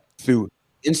 Okay. Through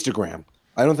Instagram.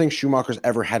 I don't think Schumacher's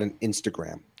ever had an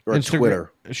Instagram or a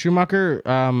Twitter. Schumacher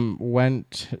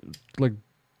went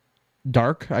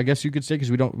dark, I guess you could say,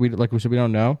 because we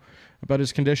don't know about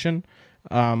his condition.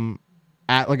 At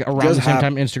around the same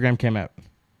time Instagram came out.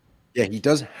 Yeah, he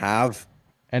does have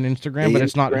and Instagram, but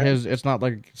it's not Instagram? his. It's not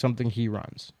like something he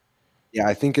runs. Yeah,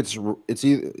 I think it's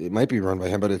either, it might be run by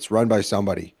him, but it's run by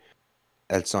somebody.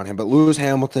 That's not him. But Lewis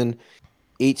Hamilton,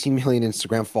 18 million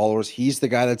Instagram followers. He's the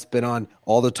guy that's been on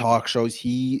all the talk shows.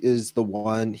 He is the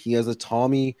one. He has a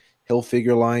Tommy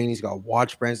Hilfiger line. He's got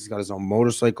watch brands. He's got his own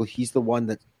motorcycle. He's the one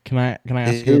that. Can I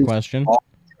ask you a question?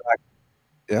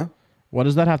 Yeah. What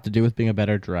does that have to do with being a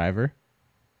better driver?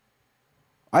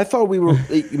 I thought we were.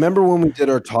 Remember when we did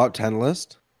our top 10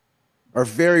 list? Our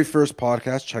very first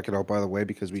podcast. Check it out, by the way,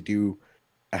 because we do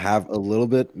have a little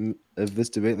bit of this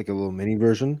debate, like a little mini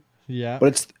version. Yeah.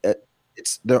 But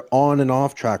it's their on and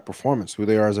off track performance, who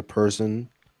they are as a person,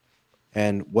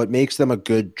 and what makes them a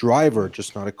good driver,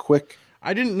 just not a quick.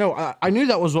 I didn't know. I knew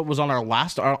that was what was on our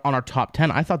on our top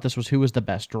 10. I thought this was who was the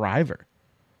best driver.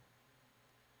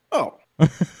 Oh,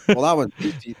 well, that one's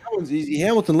easy. That one's easy.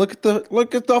 Hamilton, look at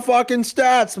the fucking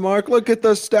stats, Mark. Look at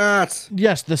the stats.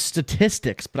 Yes, the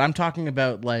statistics, but I'm talking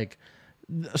about like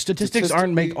statistics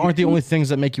aren't the only things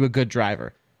that make you a good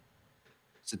driver.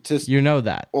 Statistics. You know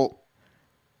that. Well,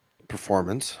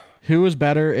 performance. Who was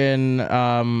better in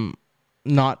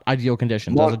not ideal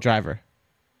conditions as a driver?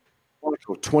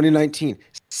 2019,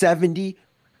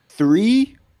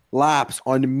 73 laps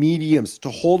on mediums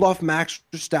to hold off Max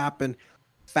Verstappen.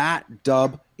 Fat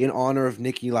dub in honor of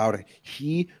Niki Lauda.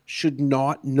 He should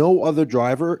not, no other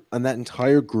driver on that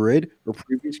entire grid or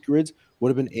previous grids would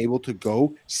have been able to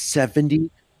go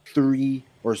 73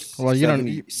 or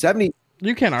 70.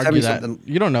 You can't argue that. Something.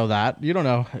 You don't know that. You don't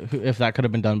know if that could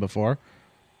have been done before.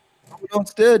 No one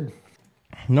else did.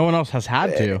 No one else has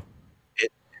had to.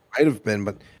 It might have been,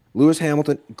 but Lewis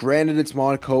Hamilton, granted it's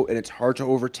Monaco and it's hard to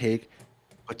overtake,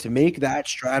 but to make that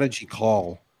strategy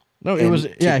call. No, it was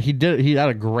he did. He had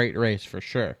a great race for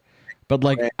sure, but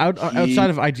like outside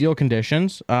of ideal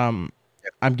conditions, I'm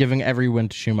giving every win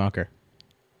to Schumacher.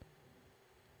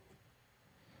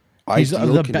 He's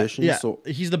the best. Yeah,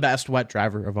 he's the best wet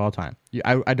driver of all time.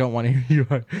 I don't want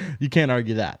to. You can't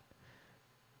argue that.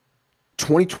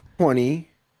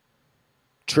 2020,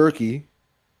 Turkey.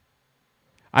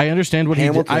 I understand what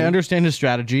Hamilton. He did. I understand his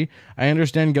strategy. I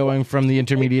understand going from the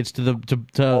intermediates to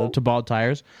the bald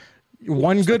tires.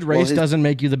 One good race doesn't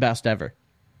make you the best ever.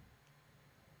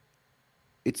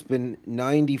 It's been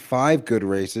 95 good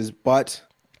races, but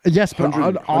yes, but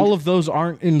all of those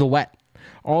aren't in the wet.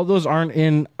 All of those aren't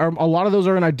in. A lot of those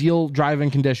are in ideal driving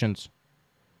conditions.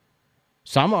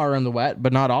 Some are in the wet,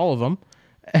 but not all of them.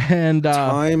 And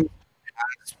time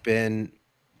has been,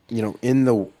 in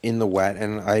the wet,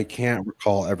 and I can't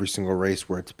recall every single race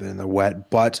where it's been in the wet.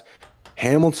 But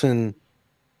Hamilton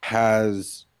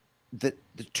has the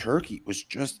Turkey was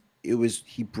just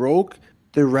he broke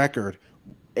the record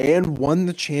and won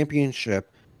the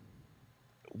championship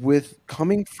with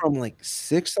coming from like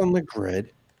 6th on the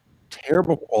grid,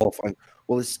 terrible qualifying.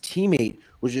 Well, his teammate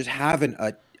was just having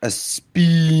a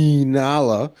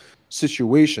Spinala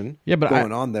situation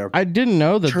going on there. I didn't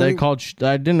know that they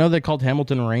called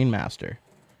Hamilton Rainmaster.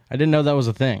 I didn't know that was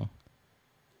a thing.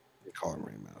 They call him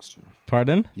Rainmaster.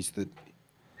 Pardon?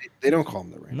 They don't call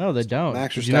him the Rainmaster. No, they don't.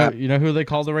 Max Verstappen. You know who they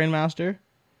call the Rainmaster?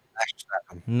 Max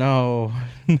Verstappen. No.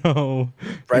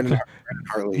 Brandon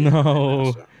Hartley.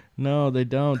 No, they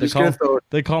don't.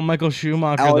 They call Michael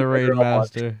Schumacher the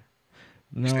Rainmaster.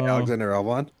 No. Alexander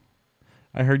Albon.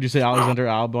 I heard you say Alexander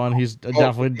Albon. He's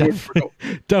definitely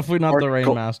not the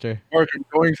Rainmaster. Mark, I'm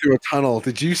going through a tunnel.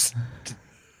 Did you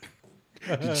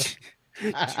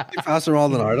pass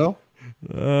Maldonado?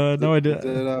 No, I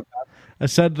didn't. I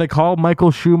said they call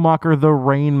Michael Schumacher the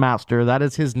Rainmaster. That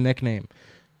is his nickname.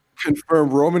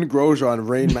 Confirmed. Roman Grosjean,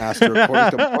 Rainmaster,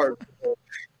 according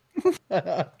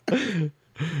to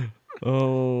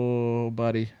Oh,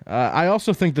 buddy. I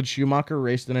also think that Schumacher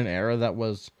raced in an era that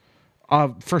was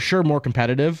for sure more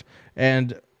competitive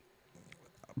and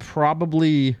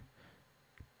probably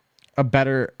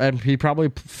he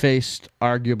probably faced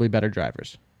arguably better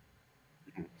drivers.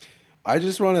 I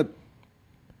just want to.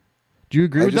 Do you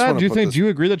agree with that? Do you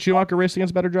agree that Schumacher raced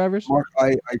against better drivers? Mark,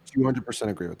 I 200%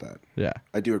 agree with that. Yeah.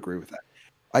 I do agree with that.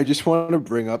 I just want to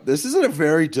bring up, this is a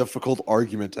very difficult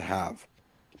argument to have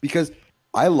because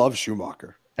I love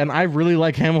Schumacher. And I really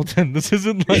like Hamilton. This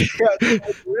isn't like...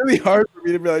 it's really hard for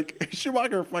me to be like,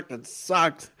 Schumacher fucking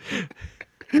sucks.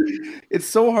 It's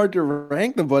so hard to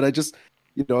rank them, but I just,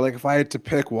 like if I had to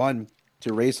pick one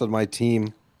to race on my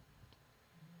team,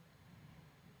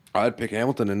 I'd pick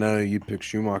Hamilton, and now you'd pick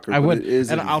Schumacher. I would,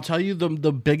 and I'll tell you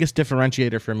the biggest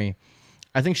differentiator for me.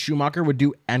 I think Schumacher would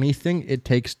do anything it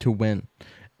takes to win,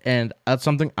 and that's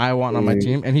something I want on my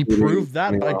team. And he proved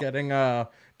that by getting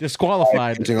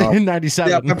disqualified in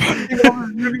 '97.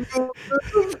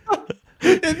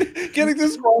 and getting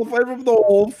disqualified from the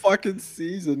whole fucking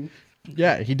season.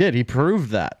 Yeah, he did. He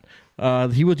proved that.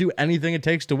 He will do anything it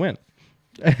takes to win.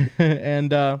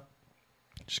 And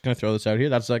just going to throw this out here.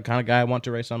 That's the kind of guy I want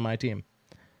to race on my team.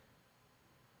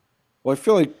 Well, I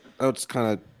feel like that's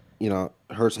kind of,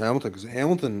 hurts Hamilton because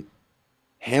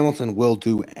Hamilton will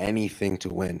do anything to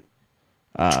win.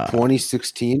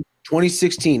 2016,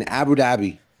 Abu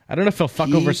Dhabi. I don't know if he'll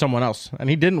fuck over someone else, and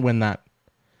he didn't win that.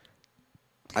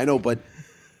 I know,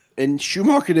 and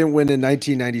Schumacher didn't win in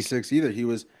 1996 either. He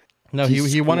was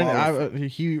he won it.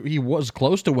 He was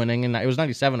close to winning, and it was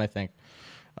 97, I think.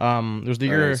 It was the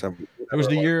year. It was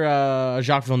the year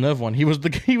Jacques Villeneuve won. He was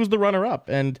the runner up,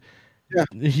 and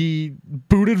he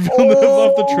booted Villeneuve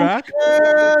off the track.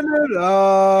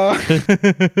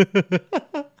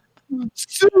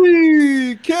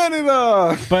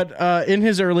 Canada. But in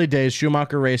his early days,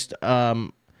 Schumacher raced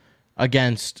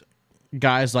against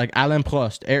guys like Alain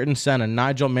Prost, Ayrton Senna,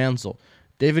 Nigel Mansell,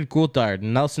 David Coulthard,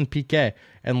 Nelson Piquet,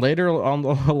 and later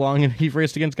along, he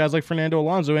raced against guys like Fernando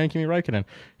Alonso and Kimi Raikkonen.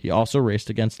 He also raced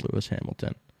against Lewis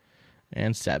Hamilton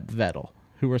and Seb Vettel,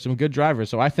 who were some good drivers.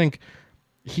 So I think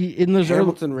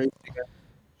Hamilton raced against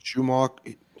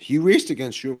Schumacher. He raced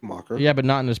against Schumacher. Yeah, but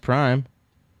not in his prime.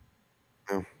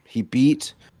 No. He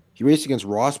raced against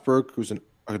Rosberg, who's an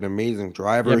amazing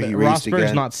driver. Yeah,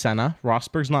 Rosberg's not Senna.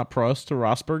 Rosberg's not Prost.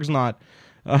 Rosberg's not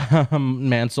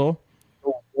Mansell.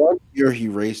 One year he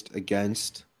raced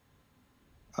against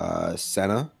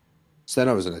Senna.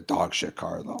 Senna was in a dog shit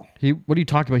car though. What are you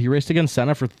talking about? He raced against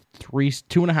Senna for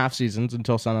 2.5 seasons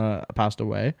until Senna passed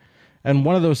away, and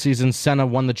one of those seasons Senna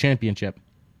won the championship.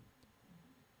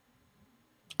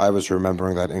 I was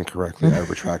remembering that incorrectly. I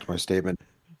retract my statement.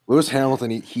 Lewis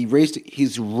Hamilton, he raced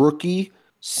his rookie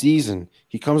season.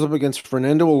 He comes up against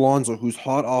Fernando Alonso, who's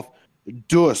hot off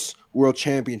DUS World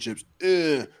Championships.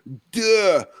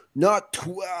 Not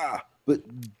trois, but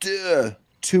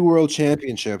 2 World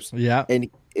Championships. Yeah. And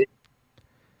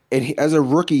he, as a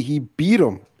rookie, he beat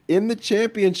him in the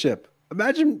championship.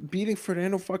 Imagine beating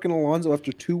Fernando fucking Alonso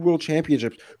after 2 World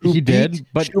Championships. He did,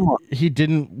 but he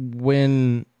didn't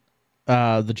win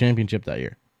the championship that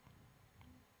year.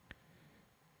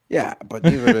 Yeah, but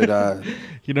neither did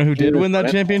you know who did win that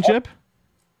championship?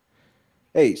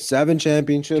 Hey, 7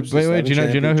 championships. Wait, do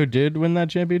you know who did win that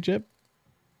championship?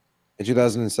 In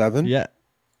 2007? Yeah.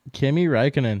 Kimi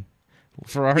Raikkonen.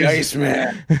 Ferrari. Nice,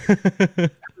 man.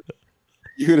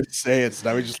 You didn't say it, so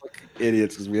now we just look like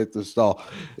idiots because we hit the stall.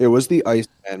 It was the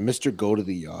Iceman, Mr. Go to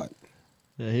the Yacht.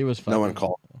 Yeah, he was fun. No one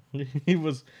called. He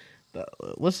was.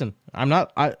 Listen, I'm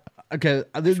not. Okay,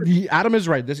 Adam is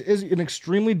right. This is an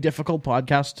extremely difficult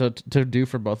podcast to do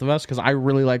for both of us because I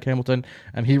really like Hamilton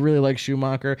and he really likes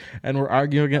Schumacher, and we're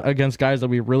arguing against guys that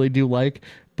we really do like.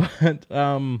 But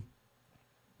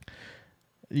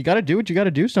you got to do what you got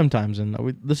to do sometimes,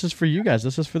 and this is for you guys.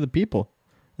 This is for the people.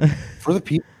 For the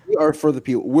people, we are for the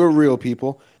people. We're real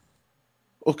people.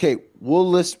 Okay,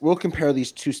 we'll compare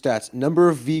these 2 stats. Number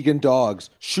of vegan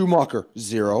dogs. Schumacher,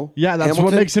 0. Yeah, that's Hamilton,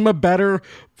 what makes him a better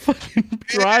fucking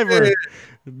driver.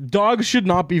 Dogs should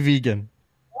not be vegan.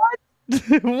 What?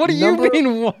 What do you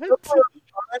mean? What?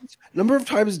 Number of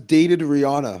times dated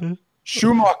Rihanna.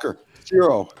 Schumacher,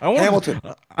 0. Hamilton.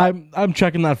 I'm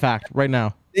checking that fact right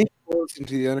now. Thank you for listening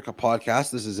to the Unica podcast.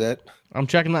 This is it. I'm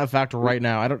checking that fact right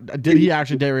now. Did he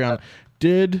actually date Rihanna?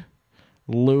 Did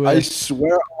Lewis? I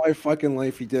swear on my fucking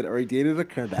life he did. Or he dated a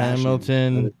Kardashian.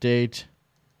 Hamilton date.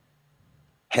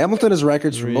 Hamilton has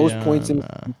records for most points in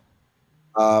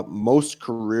most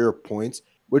career points,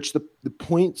 which the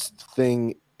points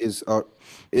thing is an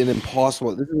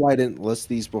impossible. This is why I didn't list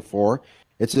these before.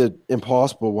 It's an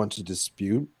impossible one to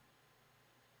dispute.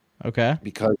 Okay.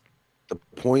 Because the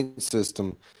point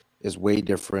system is way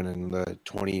different in the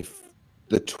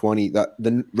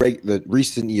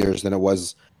recent years than it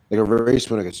was. Like a race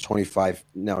when it gets 25,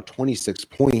 now 26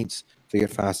 points to get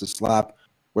fastest lap,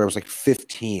 where it was like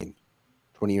 15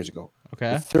 20 years ago.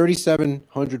 Okay.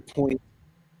 3,700 points.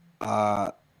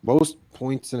 Most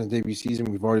points in a debut season.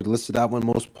 We've already listed that one.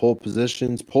 Most pole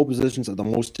positions. Pole positions are the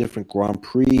most different Grand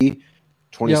Prix.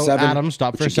 27. Yo, Adam,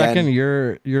 stop for a second.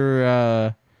 Your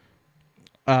your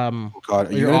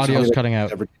audio's cutting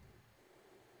out.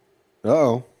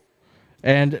 Oh.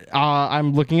 And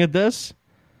I'm looking at this.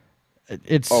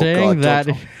 It's saying that.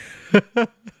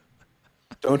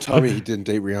 Don't tell me he didn't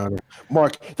date Rihanna.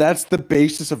 Mark, that's the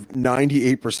basis of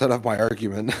 98% of my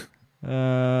argument.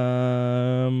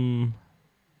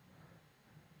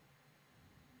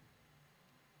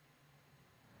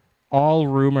 All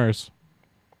rumors.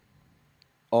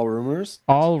 All rumors?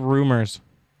 All rumors.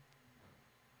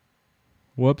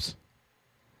 Whoops.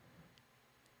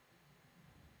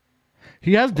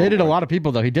 He has dated a boy. lot of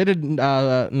people though. He dated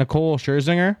Nicole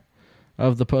Scherzinger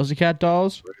of the Pussycat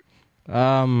Dolls.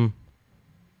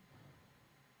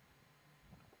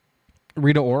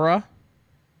 Rita Ora,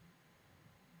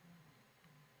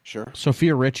 Sure.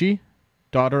 Sophia Richie,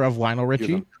 daughter of Lionel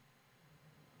Richie.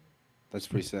 That's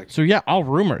pretty sick. So yeah, all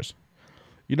rumors.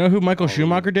 You know who Michael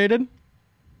Schumacher dated?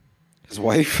 His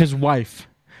wife. His wife.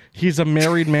 He's a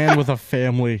married man with a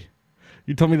family.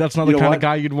 You tell me that's not the kind of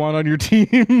guy you'd want on your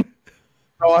team?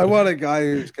 Oh, I want a guy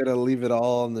who's gonna leave it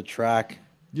all on the track.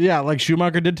 Yeah, like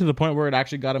Schumacher did, to the point where it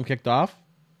actually got him kicked off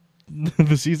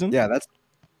the season. Yeah, that's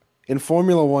in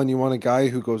Formula One. You want a guy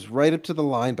who goes right up to the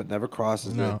line but never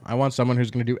crosses No, it. I want someone who's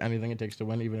going to do anything it takes to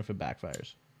win, even if it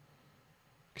backfires.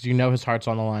 Because you know his heart's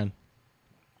on the line.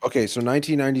 Okay, so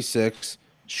 1996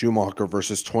 Schumacher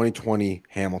versus 2020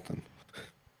 Hamilton.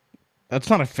 That's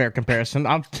not a fair comparison.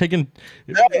 I'm taking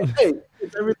Hey,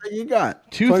 it's everything you got.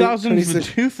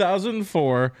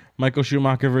 2004 Michael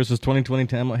Schumacher versus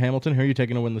 2020 Hamilton. Who are you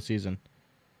taking to win the season?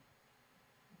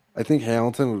 I think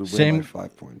Hamilton would win Same- by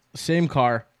 5 points. Same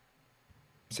car.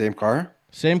 Same car?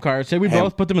 Same car. Say we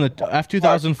both put them in the I'm not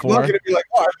F2004. going to be like,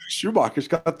 oh, I think Schumacher's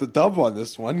got the dub on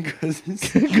this one because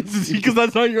Because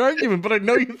that's not your argument, but I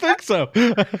know you think so.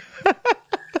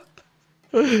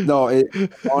 no,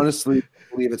 honestly,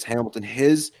 I believe it's Hamilton.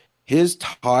 His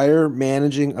tire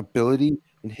managing ability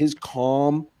and his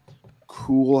calm,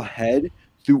 cool head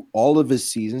through all of his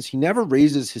seasons. He never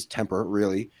raises his temper,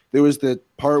 really. There was the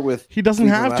part with He doesn't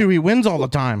have to. He wins all the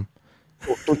time.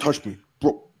 Don't touch me,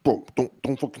 bro,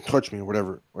 don't fucking touch me, or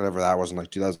whatever that was in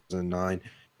like 2009.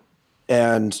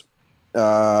 And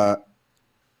I'm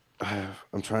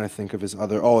trying to think of his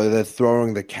other. Oh, the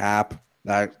throwing the cap.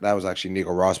 That was actually Nico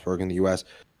Rosberg in the U.S.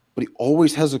 But he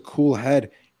always has a cool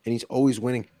head, and he's always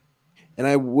winning. And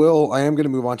I am going to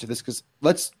move on to this because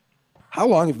how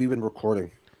long have we been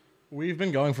recording? We've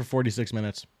been going for 46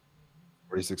 minutes.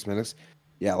 46 minutes?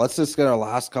 Yeah, let's just get our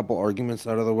last couple arguments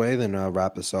out of the way, then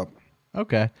wrap this up.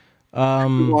 Okay.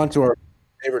 Move on to our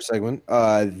favorite segment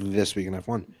this week in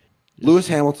F1. Lewis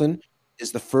Hamilton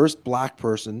is the first black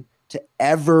person to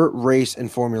ever race in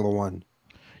Formula One.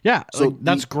 Yeah, So like,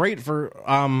 that's great for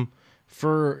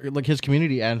like his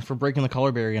community and for breaking the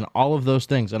color barrier and all of those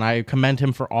things. And I commend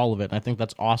him for all of it. And I think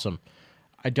that's awesome.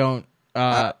 I don't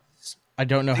know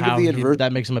how that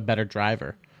makes him a better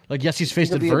driver. Like, yes, he's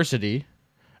faced adversity.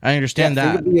 I understand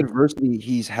that. Think of the adversity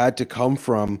he's had to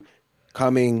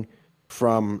coming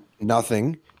from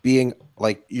nothing, being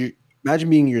like you.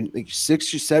 Imagine being you're like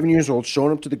 6 or 7 years old,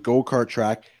 showing up to the go-kart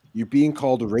track. You're being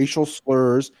called racial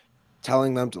slurs,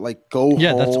 telling them to like go home.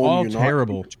 Yeah, that's all You're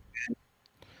terrible.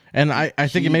 And I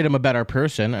think it made him a better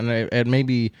person, and it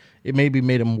maybe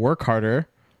made him work harder.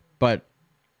 But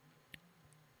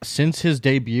since his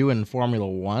debut in Formula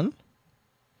One,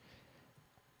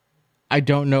 I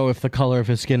don't know if the color of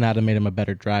his skin had made him a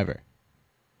better driver.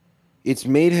 It's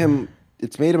made him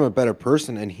a better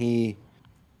person, and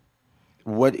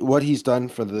what he's done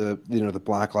for the the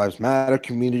Black Lives Matter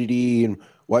community, and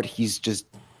what he's just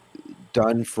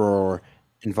done for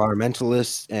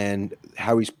environmentalists, and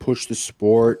how he's pushed the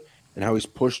sport, and how he's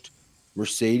pushed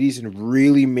Mercedes, and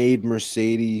really made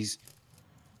Mercedes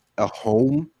a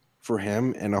home for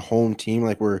him and a home team,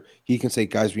 like where he can say,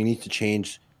 guys, we need to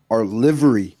change our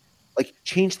livery, like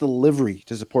change the livery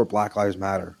to support Black Lives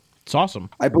Matter. It's awesome.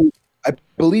 I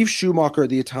believe Schumacher,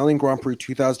 the Italian Grand Prix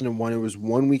 2001, it was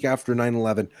 1 week after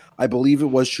 9/11. I believe it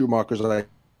was Schumacher's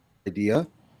idea,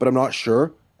 but I'm not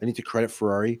sure. I need to credit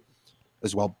Ferrari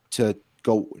as well to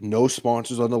go no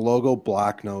sponsors on the logo,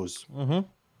 black nose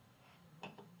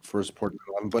for support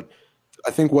 9/11. But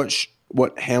I think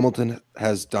what Hamilton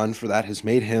has done for that has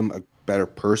made him a better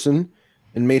person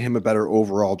and made him a better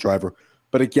overall driver.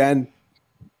 But again,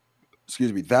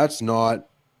 excuse me, that's not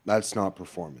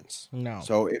performance. No.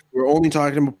 So if we're only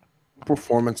talking about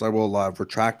performance, I will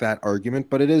retract that argument.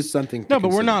 But it is something. No,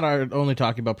 but we're not only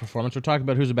talking about performance. We're talking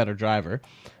about who's a better driver,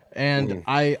 and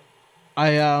I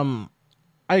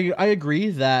agree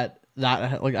that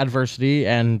like adversity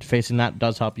and facing that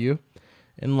does help you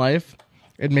in life,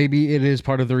 and maybe it is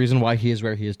part of the reason why he is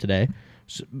where he is today.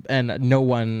 So, and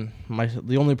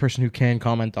the only person who can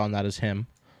comment on that is him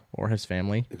or his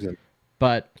family. Exactly.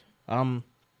 But yeah,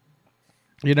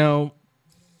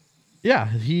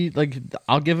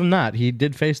 I'll give him that. He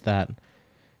did face that,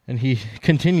 and he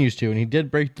continues to, and he did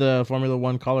break the Formula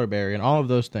One color barrier and all of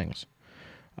those things.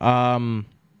 I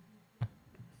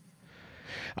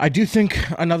do think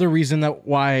another reason that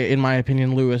why, in my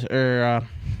opinion,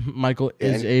 Michael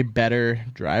is a better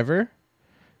driver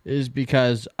is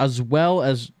because, as well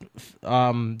as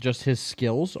just his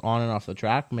skills on and off the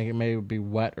track, may it be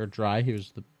wet or dry, he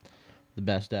was the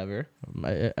best ever,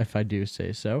 if I do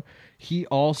say so. He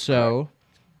also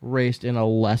raced in a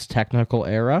less technical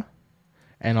era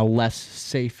and a less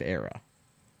safe era.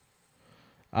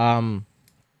 And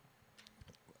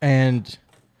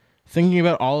thinking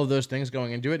about all of those things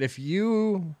going into it, if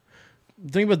you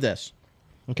think about this,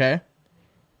 okay?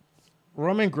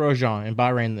 Romain Grosjean in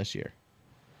Bahrain this year.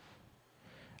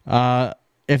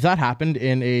 If that happened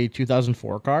in a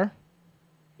 2004 car,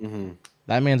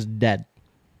 that man's dead.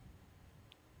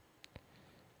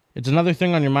 It's another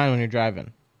thing on your mind when you're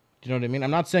driving. Do you know what I mean?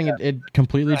 I'm not saying it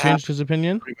completely changed his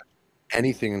opinion.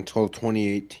 Anything until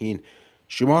 2018.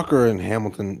 Schumacher and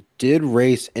Hamilton did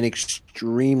race in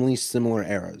extremely similar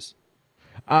eras.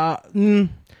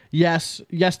 Yes,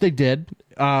 they did.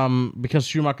 Because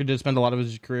Schumacher did spend a lot of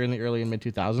his career in the early and mid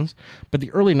 2000s, but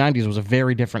the early 90s was a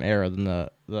very different era than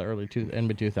the early and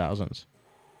mid 2000s.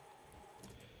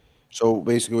 So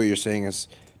basically, what you're saying is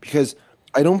because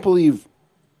I don't believe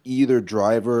either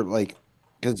driver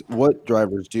because what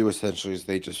drivers do essentially is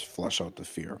they just flush out the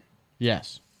fear.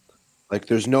 Yes. Like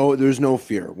there's no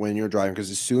fear when you're driving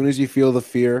because as soon as you feel the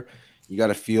fear, you got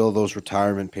to feel those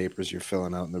retirement papers you're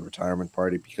filling out in the retirement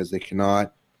party because they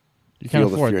cannot can't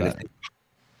feel afford the fear. that.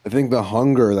 I think the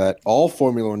hunger that all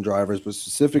Formula One drivers, but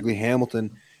specifically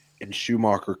Hamilton and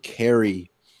Schumacher carry,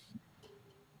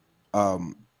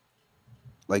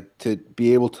 like to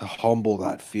be able to humble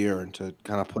that fear and to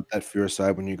kind of put that fear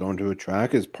aside when you go into a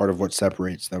track is part of what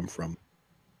separates them from.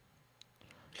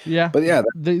 Yeah, but yeah,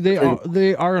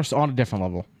 they are on a different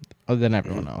level than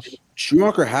everyone else.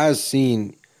 Schumacher has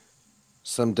seen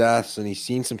some deaths and he's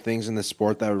seen some things in the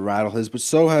sport that would rattle his, but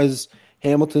so has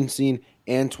Hamilton seen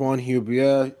Antoine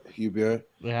Hubert.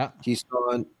 Yeah, He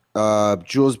saw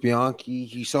Jules Bianchi.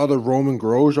 He saw the Romain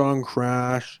Grosjean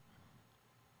crash.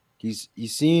 He's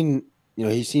seen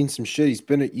he's seen some shit.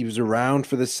 He was around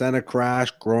for the Senna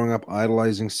crash, growing up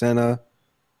idolizing Senna.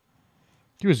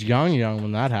 He was young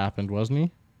when that happened, wasn't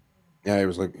he? Yeah, he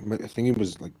was I think he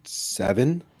was like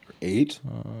 7 or 8.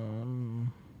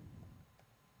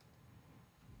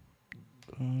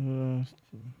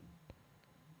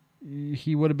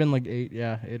 He would have been like 8,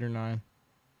 8 or 9.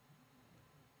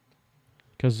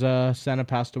 Because Senna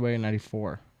passed away in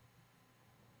 94.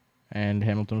 And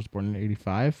Hamilton was born in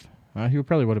 85. He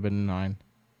probably would have been 9.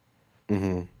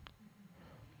 Mm-hmm.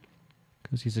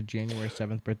 Because he's a January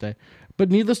 7th birthday.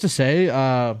 But needless to say,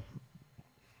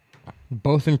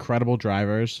 both incredible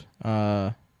drivers.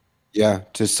 Yeah,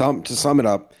 to sum it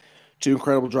up, 2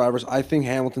 incredible drivers. I think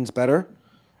Hamilton's better.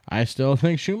 I still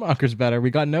think Schumacher's better. We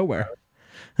got nowhere.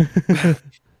 I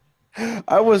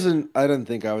didn't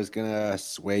think I was gonna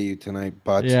sway you tonight,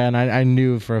 but yeah, and I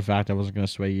knew for a fact I wasn't gonna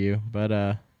sway you, but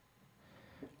it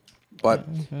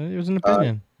was an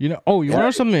opinion. You want to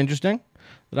know something interesting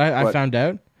that I found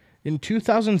out? In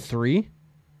 2003,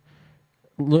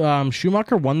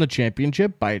 Schumacher won the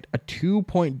championship by a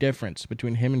 2-point difference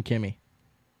between him and Kimi.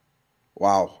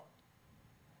 Wow.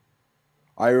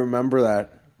 I remember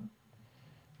that.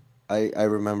 I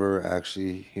remember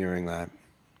actually hearing that.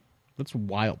 That's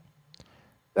wild.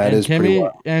 That is pretty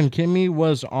wild. And Kimi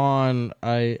was on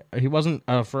he wasn't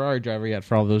a Ferrari driver yet,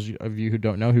 for all those of you who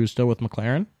don't know. He was still with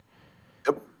McLaren.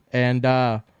 Yep. And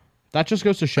that just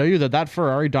goes to show you that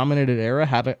Ferrari dominated era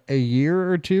had a year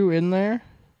or 2 in there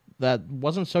that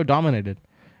wasn't so dominated.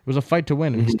 It was a fight to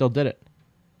win, and he still did it.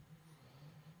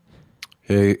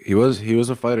 He was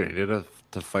a fighter. He did have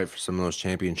to fight for some of those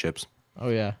championships. Oh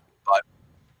yeah.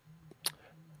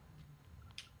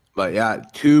 But yeah,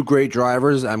 2 great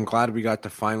drivers. I'm glad we got to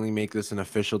finally make this an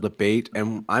official debate,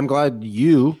 and I'm glad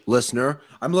you, listener,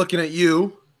 I'm looking at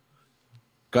you,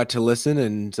 got to listen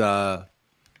and kind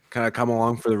of come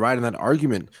along for the ride in that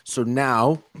argument. So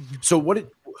now,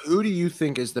 who do you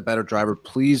think is the better driver?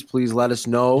 Please let us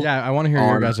know. Yeah, I want to hear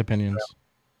your guys' opinions.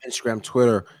 Instagram,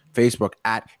 Twitter, Facebook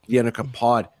at the Unica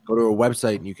Pod. Go to our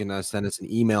website and you can send us an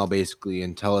email basically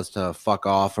and tell us to fuck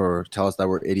off or tell us that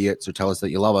we're idiots or tell us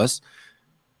that you love us.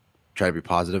 Try to be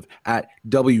positive at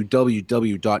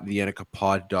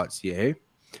www.theunicapod.ca.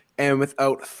 And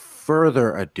without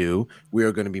further ado, we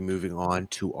are going to be moving on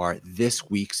to our This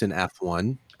Week's in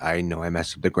F1. I know I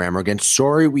messed up the grammar again.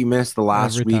 Sorry we missed the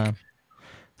last week.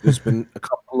 There's been a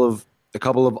couple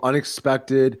of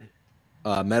unexpected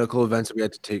medical events that we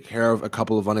had to take care of, a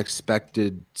couple of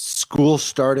unexpected school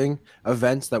starting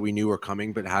events that we knew were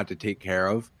coming but had to take care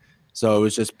of. So it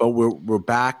was just, but we're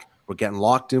back. We're getting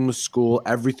locked in with school.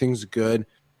 Everything's good.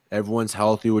 Everyone's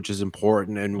healthy, which is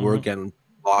important, and we're getting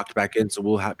locked back in. So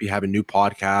we'll be having new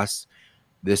podcasts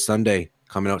this Sunday,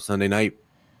 coming out Sunday night.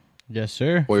 Yes,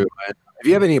 sir. If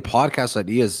you have any podcast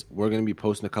ideas, we're going to be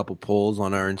posting a couple polls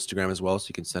on our Instagram as well, so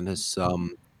you can send us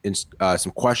some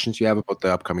some questions you have about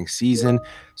the upcoming season,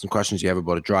 some questions you have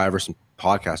about a driver, some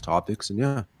podcast topics,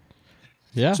 and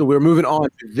Yeah. So we're moving on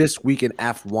to this week in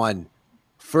F1.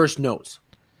 First notes.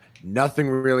 Nothing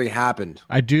really happened.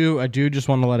 I do just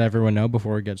want to let everyone know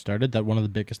before we get started that one of the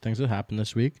biggest things that happened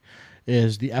this week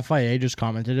is the FIA just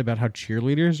commented about how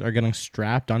cheerleaders are getting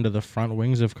strapped onto the front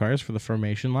wings of cars for the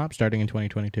formation lap starting in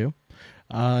 2022.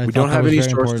 We don't have any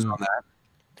sources on that.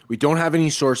 We don't have any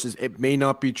sources. It may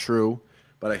not be true,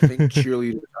 but I think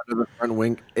cheerleaders under the front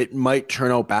wing, it might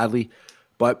turn out badly.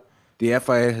 But the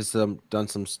FIA has done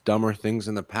some dumber things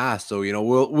in the past, so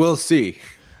we'll see.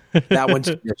 That one's.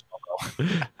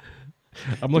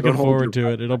 I'm looking forward to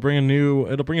it. It'll bring a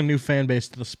new fan base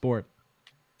to the sport.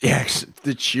 Yeah,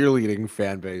 the cheerleading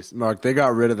fan base. Mark, they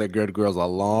got rid of the good girls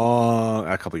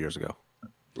a couple years ago.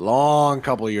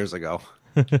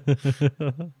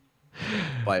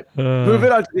 But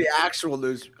moving on to the actual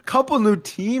news, a couple new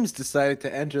teams decided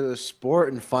to enter the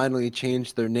sport and finally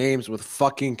change their names with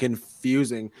fucking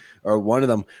confusing, or one of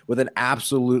them with an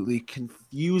absolutely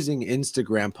confusing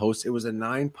Instagram post. It was a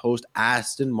 9-post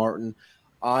Aston Martin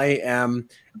I'm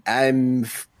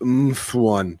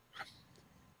F1.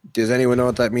 Does anyone know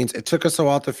what that means? It took us a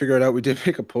while to figure it out. We did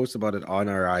make a post about it on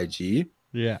our IG.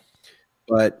 Yeah.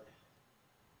 But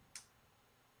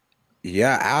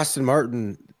yeah, Aston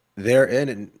Martin, they're in,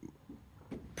 and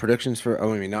not predictions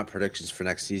for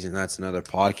next season. That's another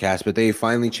podcast. But they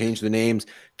finally changed the names.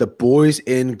 The boys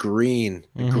in green,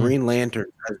 the Green Lantern,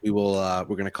 as we're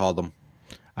going to call them.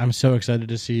 I'm so excited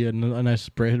to see a nice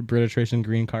British racing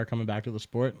green car coming back to the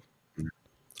sport.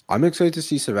 I'm excited to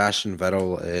see Sebastian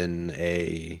Vettel in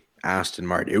a Aston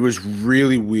Martin. It was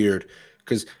really weird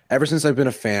because ever since I've been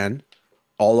a fan,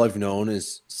 all I've known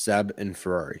is Seb and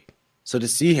Ferrari. So to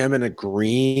see him in a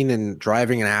green and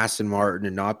driving an Aston Martin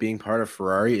and not being part of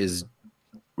Ferrari is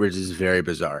very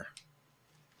bizarre.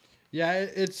 Yeah,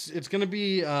 it's going to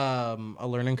be a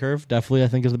learning curve. Definitely, I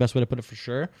think is the best way to put it for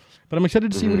sure. But I'm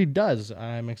excited to see what he does.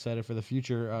 I'm excited for the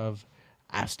future of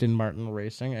Aston Martin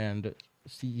Racing and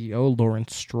CEO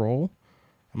Lawrence Stroll.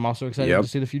 I'm also excited to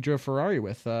see the future of Ferrari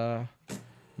with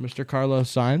Mr. Carlos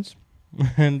Sainz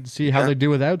and see how they do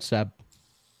without Seb.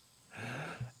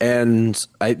 And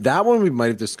that one we might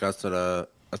have discussed at a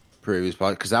previous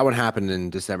podcast because that one happened in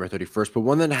December 31st. But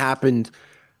one that happened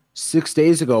 6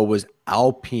 days ago was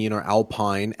Alpine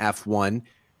F1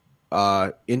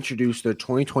 introduced their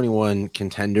 2021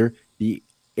 contender, the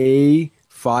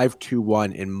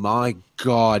A521. And my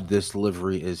God, this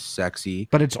livery is sexy.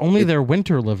 But it's only their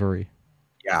winter livery.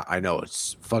 Yeah, I know.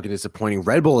 It's fucking disappointing.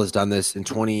 Red Bull has done this in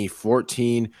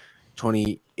 2014,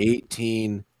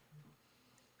 2018,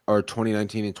 or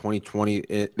 2019 and 2020.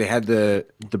 They had the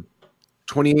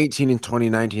 2018 and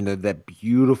 2019, that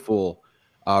beautiful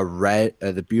red,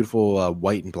 the beautiful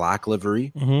white and black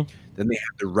livery. Then they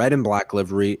had the red and black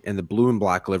livery and the blue and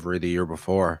black livery the year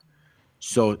before.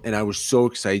 So, and I was so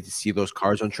excited to see those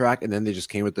cars on track, and then they just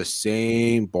came with the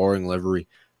same boring livery.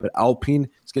 But Alpine,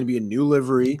 it's going to be a new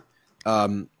livery,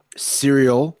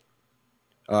 cereal,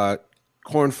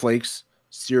 cornflakes,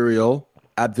 cereal,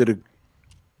 I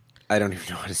don't even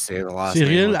know how to say the last name.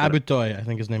 Cyril Abiteboul, I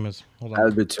think his name is. Hold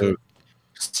on. Abiteboul.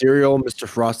 Cereal, Mr.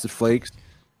 Frosted Flakes,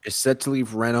 is set to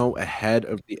leave Renault ahead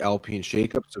of the Alpine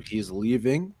shakeup, so he's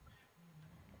leaving.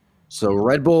 So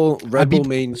Red Bull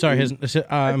may. Sorry,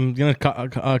 I'm gonna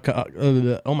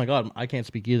oh my God, I can't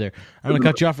speak either. I'm gonna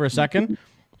cut you off for a second.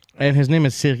 And his name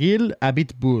is Cyril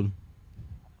Abiteboul.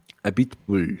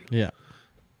 Abiteboul. Yeah.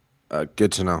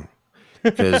 Good to know.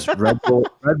 Because Red Bull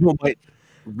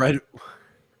might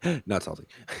not salty.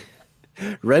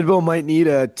 Red Bull might need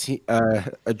a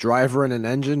driver and an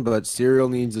engine, but Cyril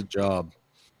needs a job.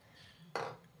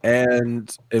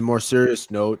 And a more serious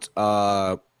note,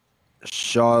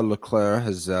 Charles Leclerc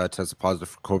has tested positive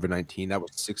for COVID-19. That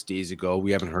was 6 days ago.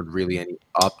 We haven't heard really any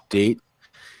update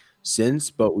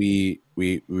since, but we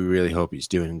really hope he's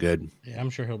doing good. Yeah, I'm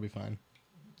sure he'll be fine.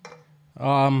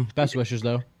 Best wishes,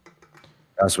 though.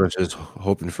 Best wishes.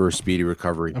 Hoping for a speedy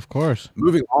recovery. Of course.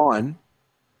 Moving on.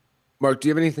 Mark, do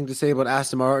you have anything to say about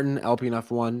Aston Martin, Alpine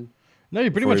F1? No, you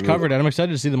pretty much covered it. I'm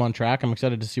excited to see them on track. I'm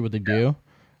excited to see what they do.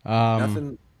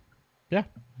 Nothing. Yeah.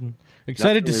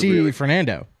 Excited to see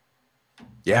Fernando.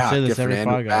 Yeah, get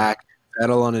Fernando back.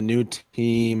 Vettel on a new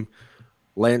team.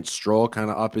 Lance Stroll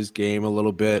kind of up his game a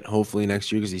little bit, hopefully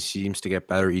next year, because he seems to get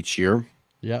better each year.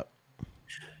 Yep.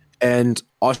 And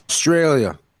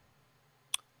Australia.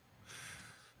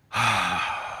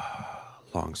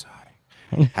 Long sigh.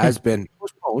 Has been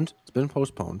postponed. It's been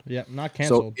postponed. Yeah, not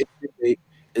canceled. So its date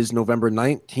is November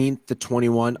 19th to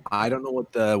 21. I don't know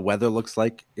what the weather looks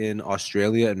like in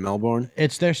Australia and Melbourne.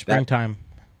 It's their springtime.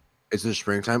 It's the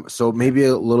springtime, so maybe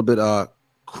a little bit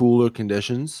cooler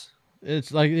conditions.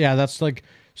 It's like yeah, that's like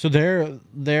so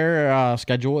their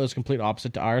schedule is complete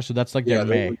opposite to ours. So that's like their Yeah,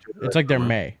 they're May. winter, It's like their summer.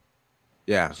 May.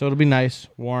 Yeah, So it'll be nice,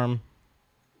 warm.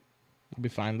 It'll be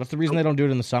fine. That's the reason they don't do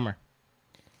it in the summer.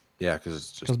 yeah, because it's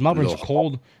just Because a Melbourne's little hot.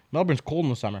 cold. Melbourne's cold in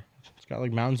the summer. It's got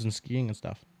like mountains and skiing and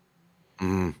stuff.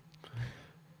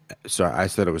 Sorry, I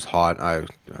said it was hot. I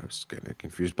was getting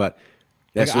confused, but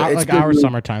yeah, so it's Like been our really-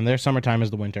 summertime. Their summertime is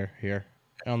the winter here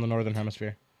on the northern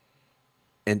hemisphere.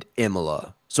 and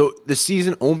Imola. So the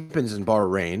season opens in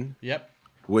Bahrain, Yep.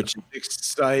 which is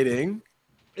exciting.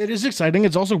 It is exciting.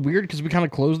 It's also weird because we kind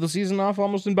of closed the season off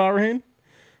almost in Bahrain.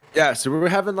 Yeah, so we're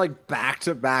having like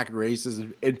back-to-back races.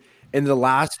 In the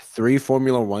last 3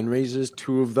 Formula One races,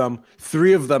 3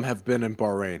 of them have been in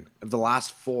Bahrain. Of the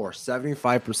last 4,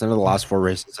 75% of the last 4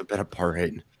 races have been at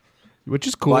Bahrain. Which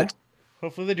is cool. But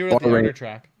Hopefully they do it at the Bahrain- harder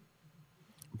track.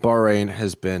 Bahrain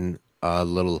has been a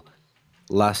little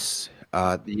less.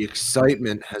 The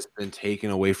excitement has been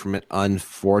taken away from it,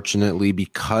 unfortunately,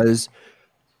 because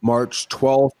March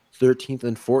 12th, 13th,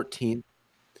 and 14th,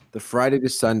 the Friday to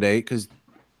Sunday, because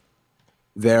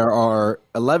there are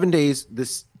 11 days.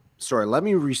 Let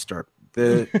me restart.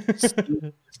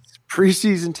 The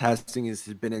preseason testing has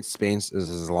been in Spain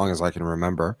as long as I can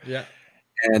remember. Yeah.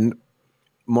 And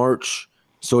March,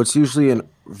 so it's usually in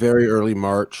very early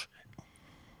March,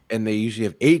 and they usually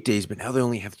have 8 days, but now they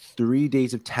only have 3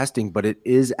 days of testing. But it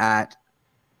is at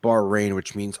Bahrain,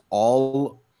 which means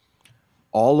all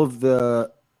of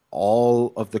the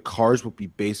cars will be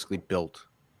basically built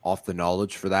off the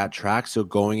knowledge for that track. So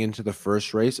going into the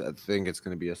first race, I think it's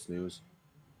going to be a snooze.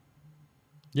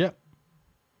 Yep.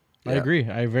 I Yeah. agree.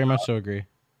 I very much so agree.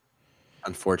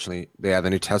 Unfortunately, the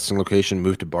new testing location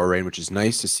moved to Bahrain, which is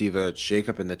nice to see the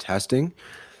shakeup in the testing.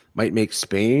 Might make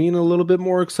Spain a little bit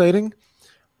more exciting,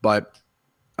 but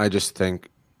I think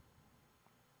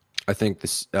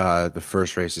this the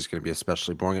first race is going to be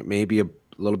especially boring. It may be a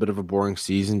little bit of a boring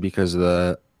season because of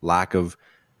the lack of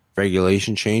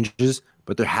regulation changes,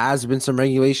 but there has been some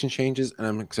regulation changes, and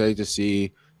I'm excited to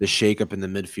see the shakeup in the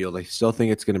midfield. I still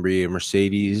think it's going to be a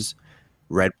Mercedes,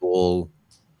 Red Bull,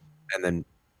 and then.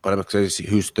 But I'm excited to see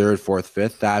who's third, fourth,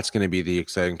 fifth. That's going to be the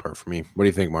exciting part for me. What do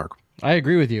you think, Mark? I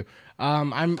agree with you.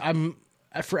 I'm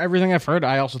for everything I've heard.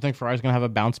 I also think Ferrari's gonna have a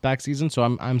bounce back season. So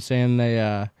I'm saying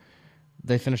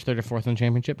they finished third or fourth in the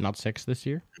championship, not sixth this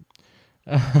year.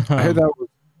 I heard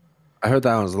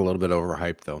that one was a little bit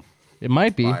overhyped, though. It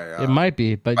might be. By, It might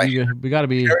be. But by we got to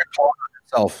be Harry Potter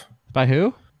himself. by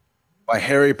who? By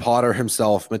Harry Potter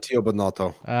himself, Matteo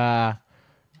Binotto. I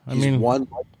He's mean, one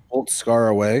bolt scar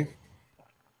away.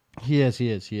 he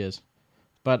is.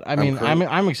 But I mean, crazy.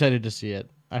 I'm excited to see it.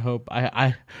 I hope.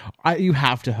 I you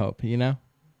have to hope. You know.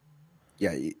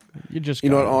 Yeah, You just. you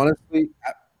know what? gotta. Honestly,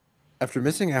 after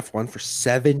missing F1 for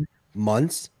 7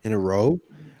 months in a row,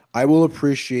 I will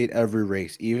appreciate every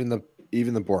race, even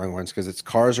the boring ones, because it's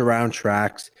cars around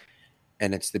tracks,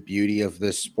 and it's the beauty of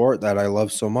this sport that I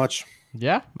love so much.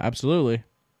 Yeah, absolutely.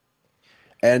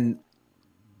 And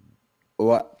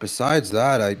what besides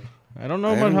that, I I don't know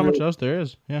I about haven't how much really- else there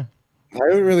is. Yeah.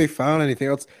 haven't really found anything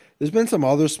else. There's been some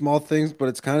other small things, but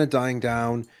it's kind of dying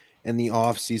down in the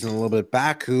off season a little bit.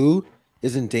 Baku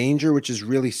is in danger, which is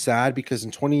really sad because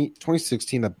in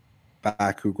 2016, the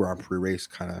Baku Grand Prix race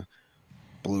kind of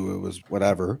blew. It was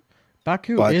whatever.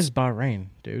 Baku But- is Bahrain,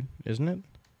 dude, isn't it?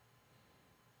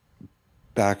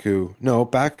 Baku's Oh,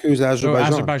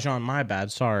 Azerbaijan. Azerbaijan. My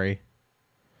bad. Sorry.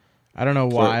 I don't know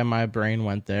why my brain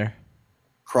went there.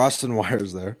 Crossing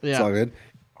wires there. It's Yeah. all good.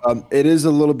 It is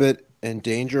a little bit in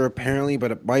danger apparently,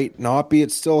 but it might not be.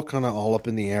 It's still kind of all up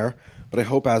in the air. But I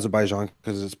hope Azerbaijan,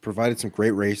 because it's provided some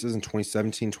great races in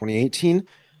 2017, 2018,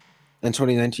 and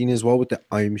 2019 as well with the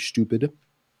I'm Stupid.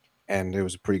 And it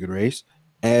was a pretty good race.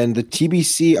 And the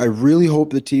TBC, I really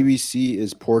hope the TBC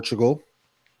is Portugal.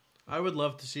 I would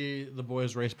love to see the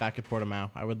boys race back at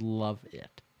Portimao. I would love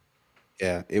it.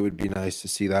 Yeah, it would be nice to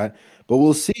see that. But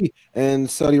we'll see. And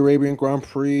Saudi Arabian Grand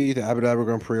Prix, the Abu Dhabi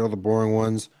Grand Prix, all the boring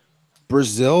ones.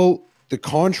 Brazil, the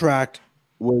contract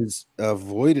was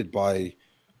voided by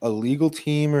a legal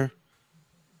team, or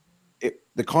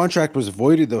the contract was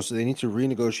voided though, so they need to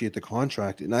renegotiate the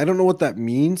contract. And I don't know what that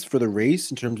means for the race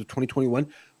in terms of 2021.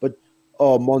 But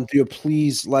Montoya,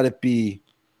 please let it be.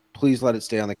 Please let it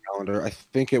stay on the calendar. I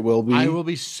think it will be. I will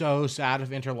be so sad if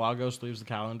Interlagos leaves the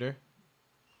calendar.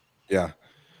 Yeah,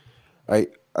 I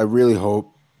really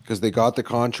hope, because they got the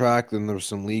contract and there was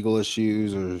some legal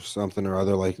issues or something or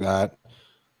other like that.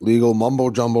 Legal mumbo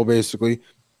jumbo, basically.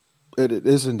 It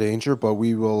is in danger, but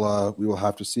we will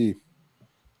have to see.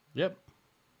 Yep.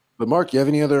 But Mark, you have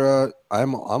any other?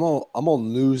 I'm all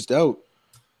newsed out.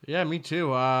 Yeah, me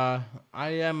too. I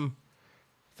am.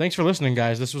 Thanks for listening,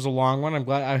 guys. This was a long one. I'm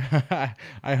glad.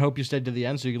 I hope you stayed to the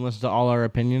end so you can listen to all our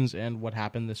opinions and what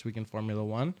happened this week in Formula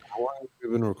One. How long have we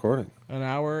been recording? An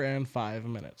hour and 5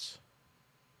 minutes.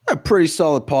 A pretty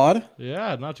solid pod.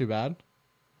 Yeah, not too bad.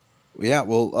 Yeah.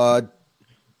 Well,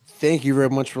 thank you very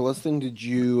much for listening. Did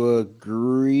you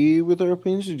agree with our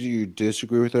opinions? Did you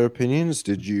disagree with our opinions?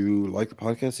 Did you like the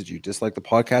podcast? Did you dislike the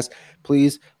podcast?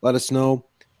 Please let us know.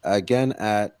 Again,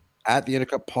 at the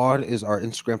Undercut Pod is our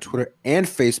Instagram, Twitter, and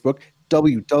Facebook.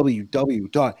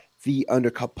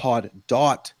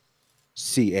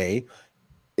 www.theundercutpod.ca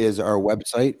is our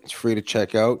website. It's free to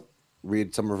check out.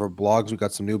 Read some of our blogs. We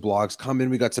got some new blogs coming.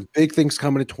 We got some big things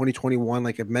coming in 2021.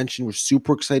 Like I mentioned, we're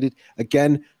super excited.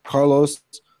 Again, Carlos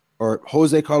or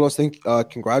Jose Carlos,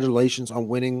 congratulations on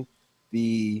winning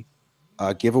the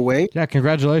giveaway. Yeah,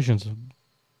 congratulations.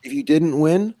 If you didn't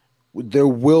win, there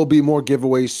will be more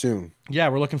giveaways soon. Yeah,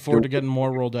 we're looking forward to getting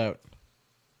more rolled out.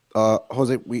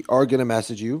 Jose, we are gonna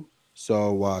message you.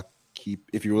 So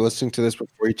if you were listening to this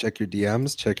before you check your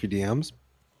DMs, check your DMs.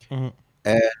 Mm-hmm.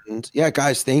 And yeah,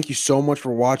 guys, thank you so much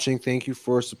for watching. Thank you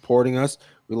for supporting us.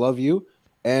 We love you,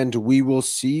 and we will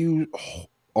see you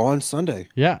on Sunday.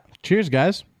 Yeah, cheers,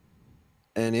 guys.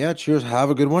 And yeah, cheers. Have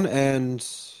a good one, and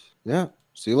yeah,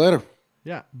 see you later.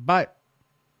 Yeah, bye.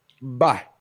 Bye.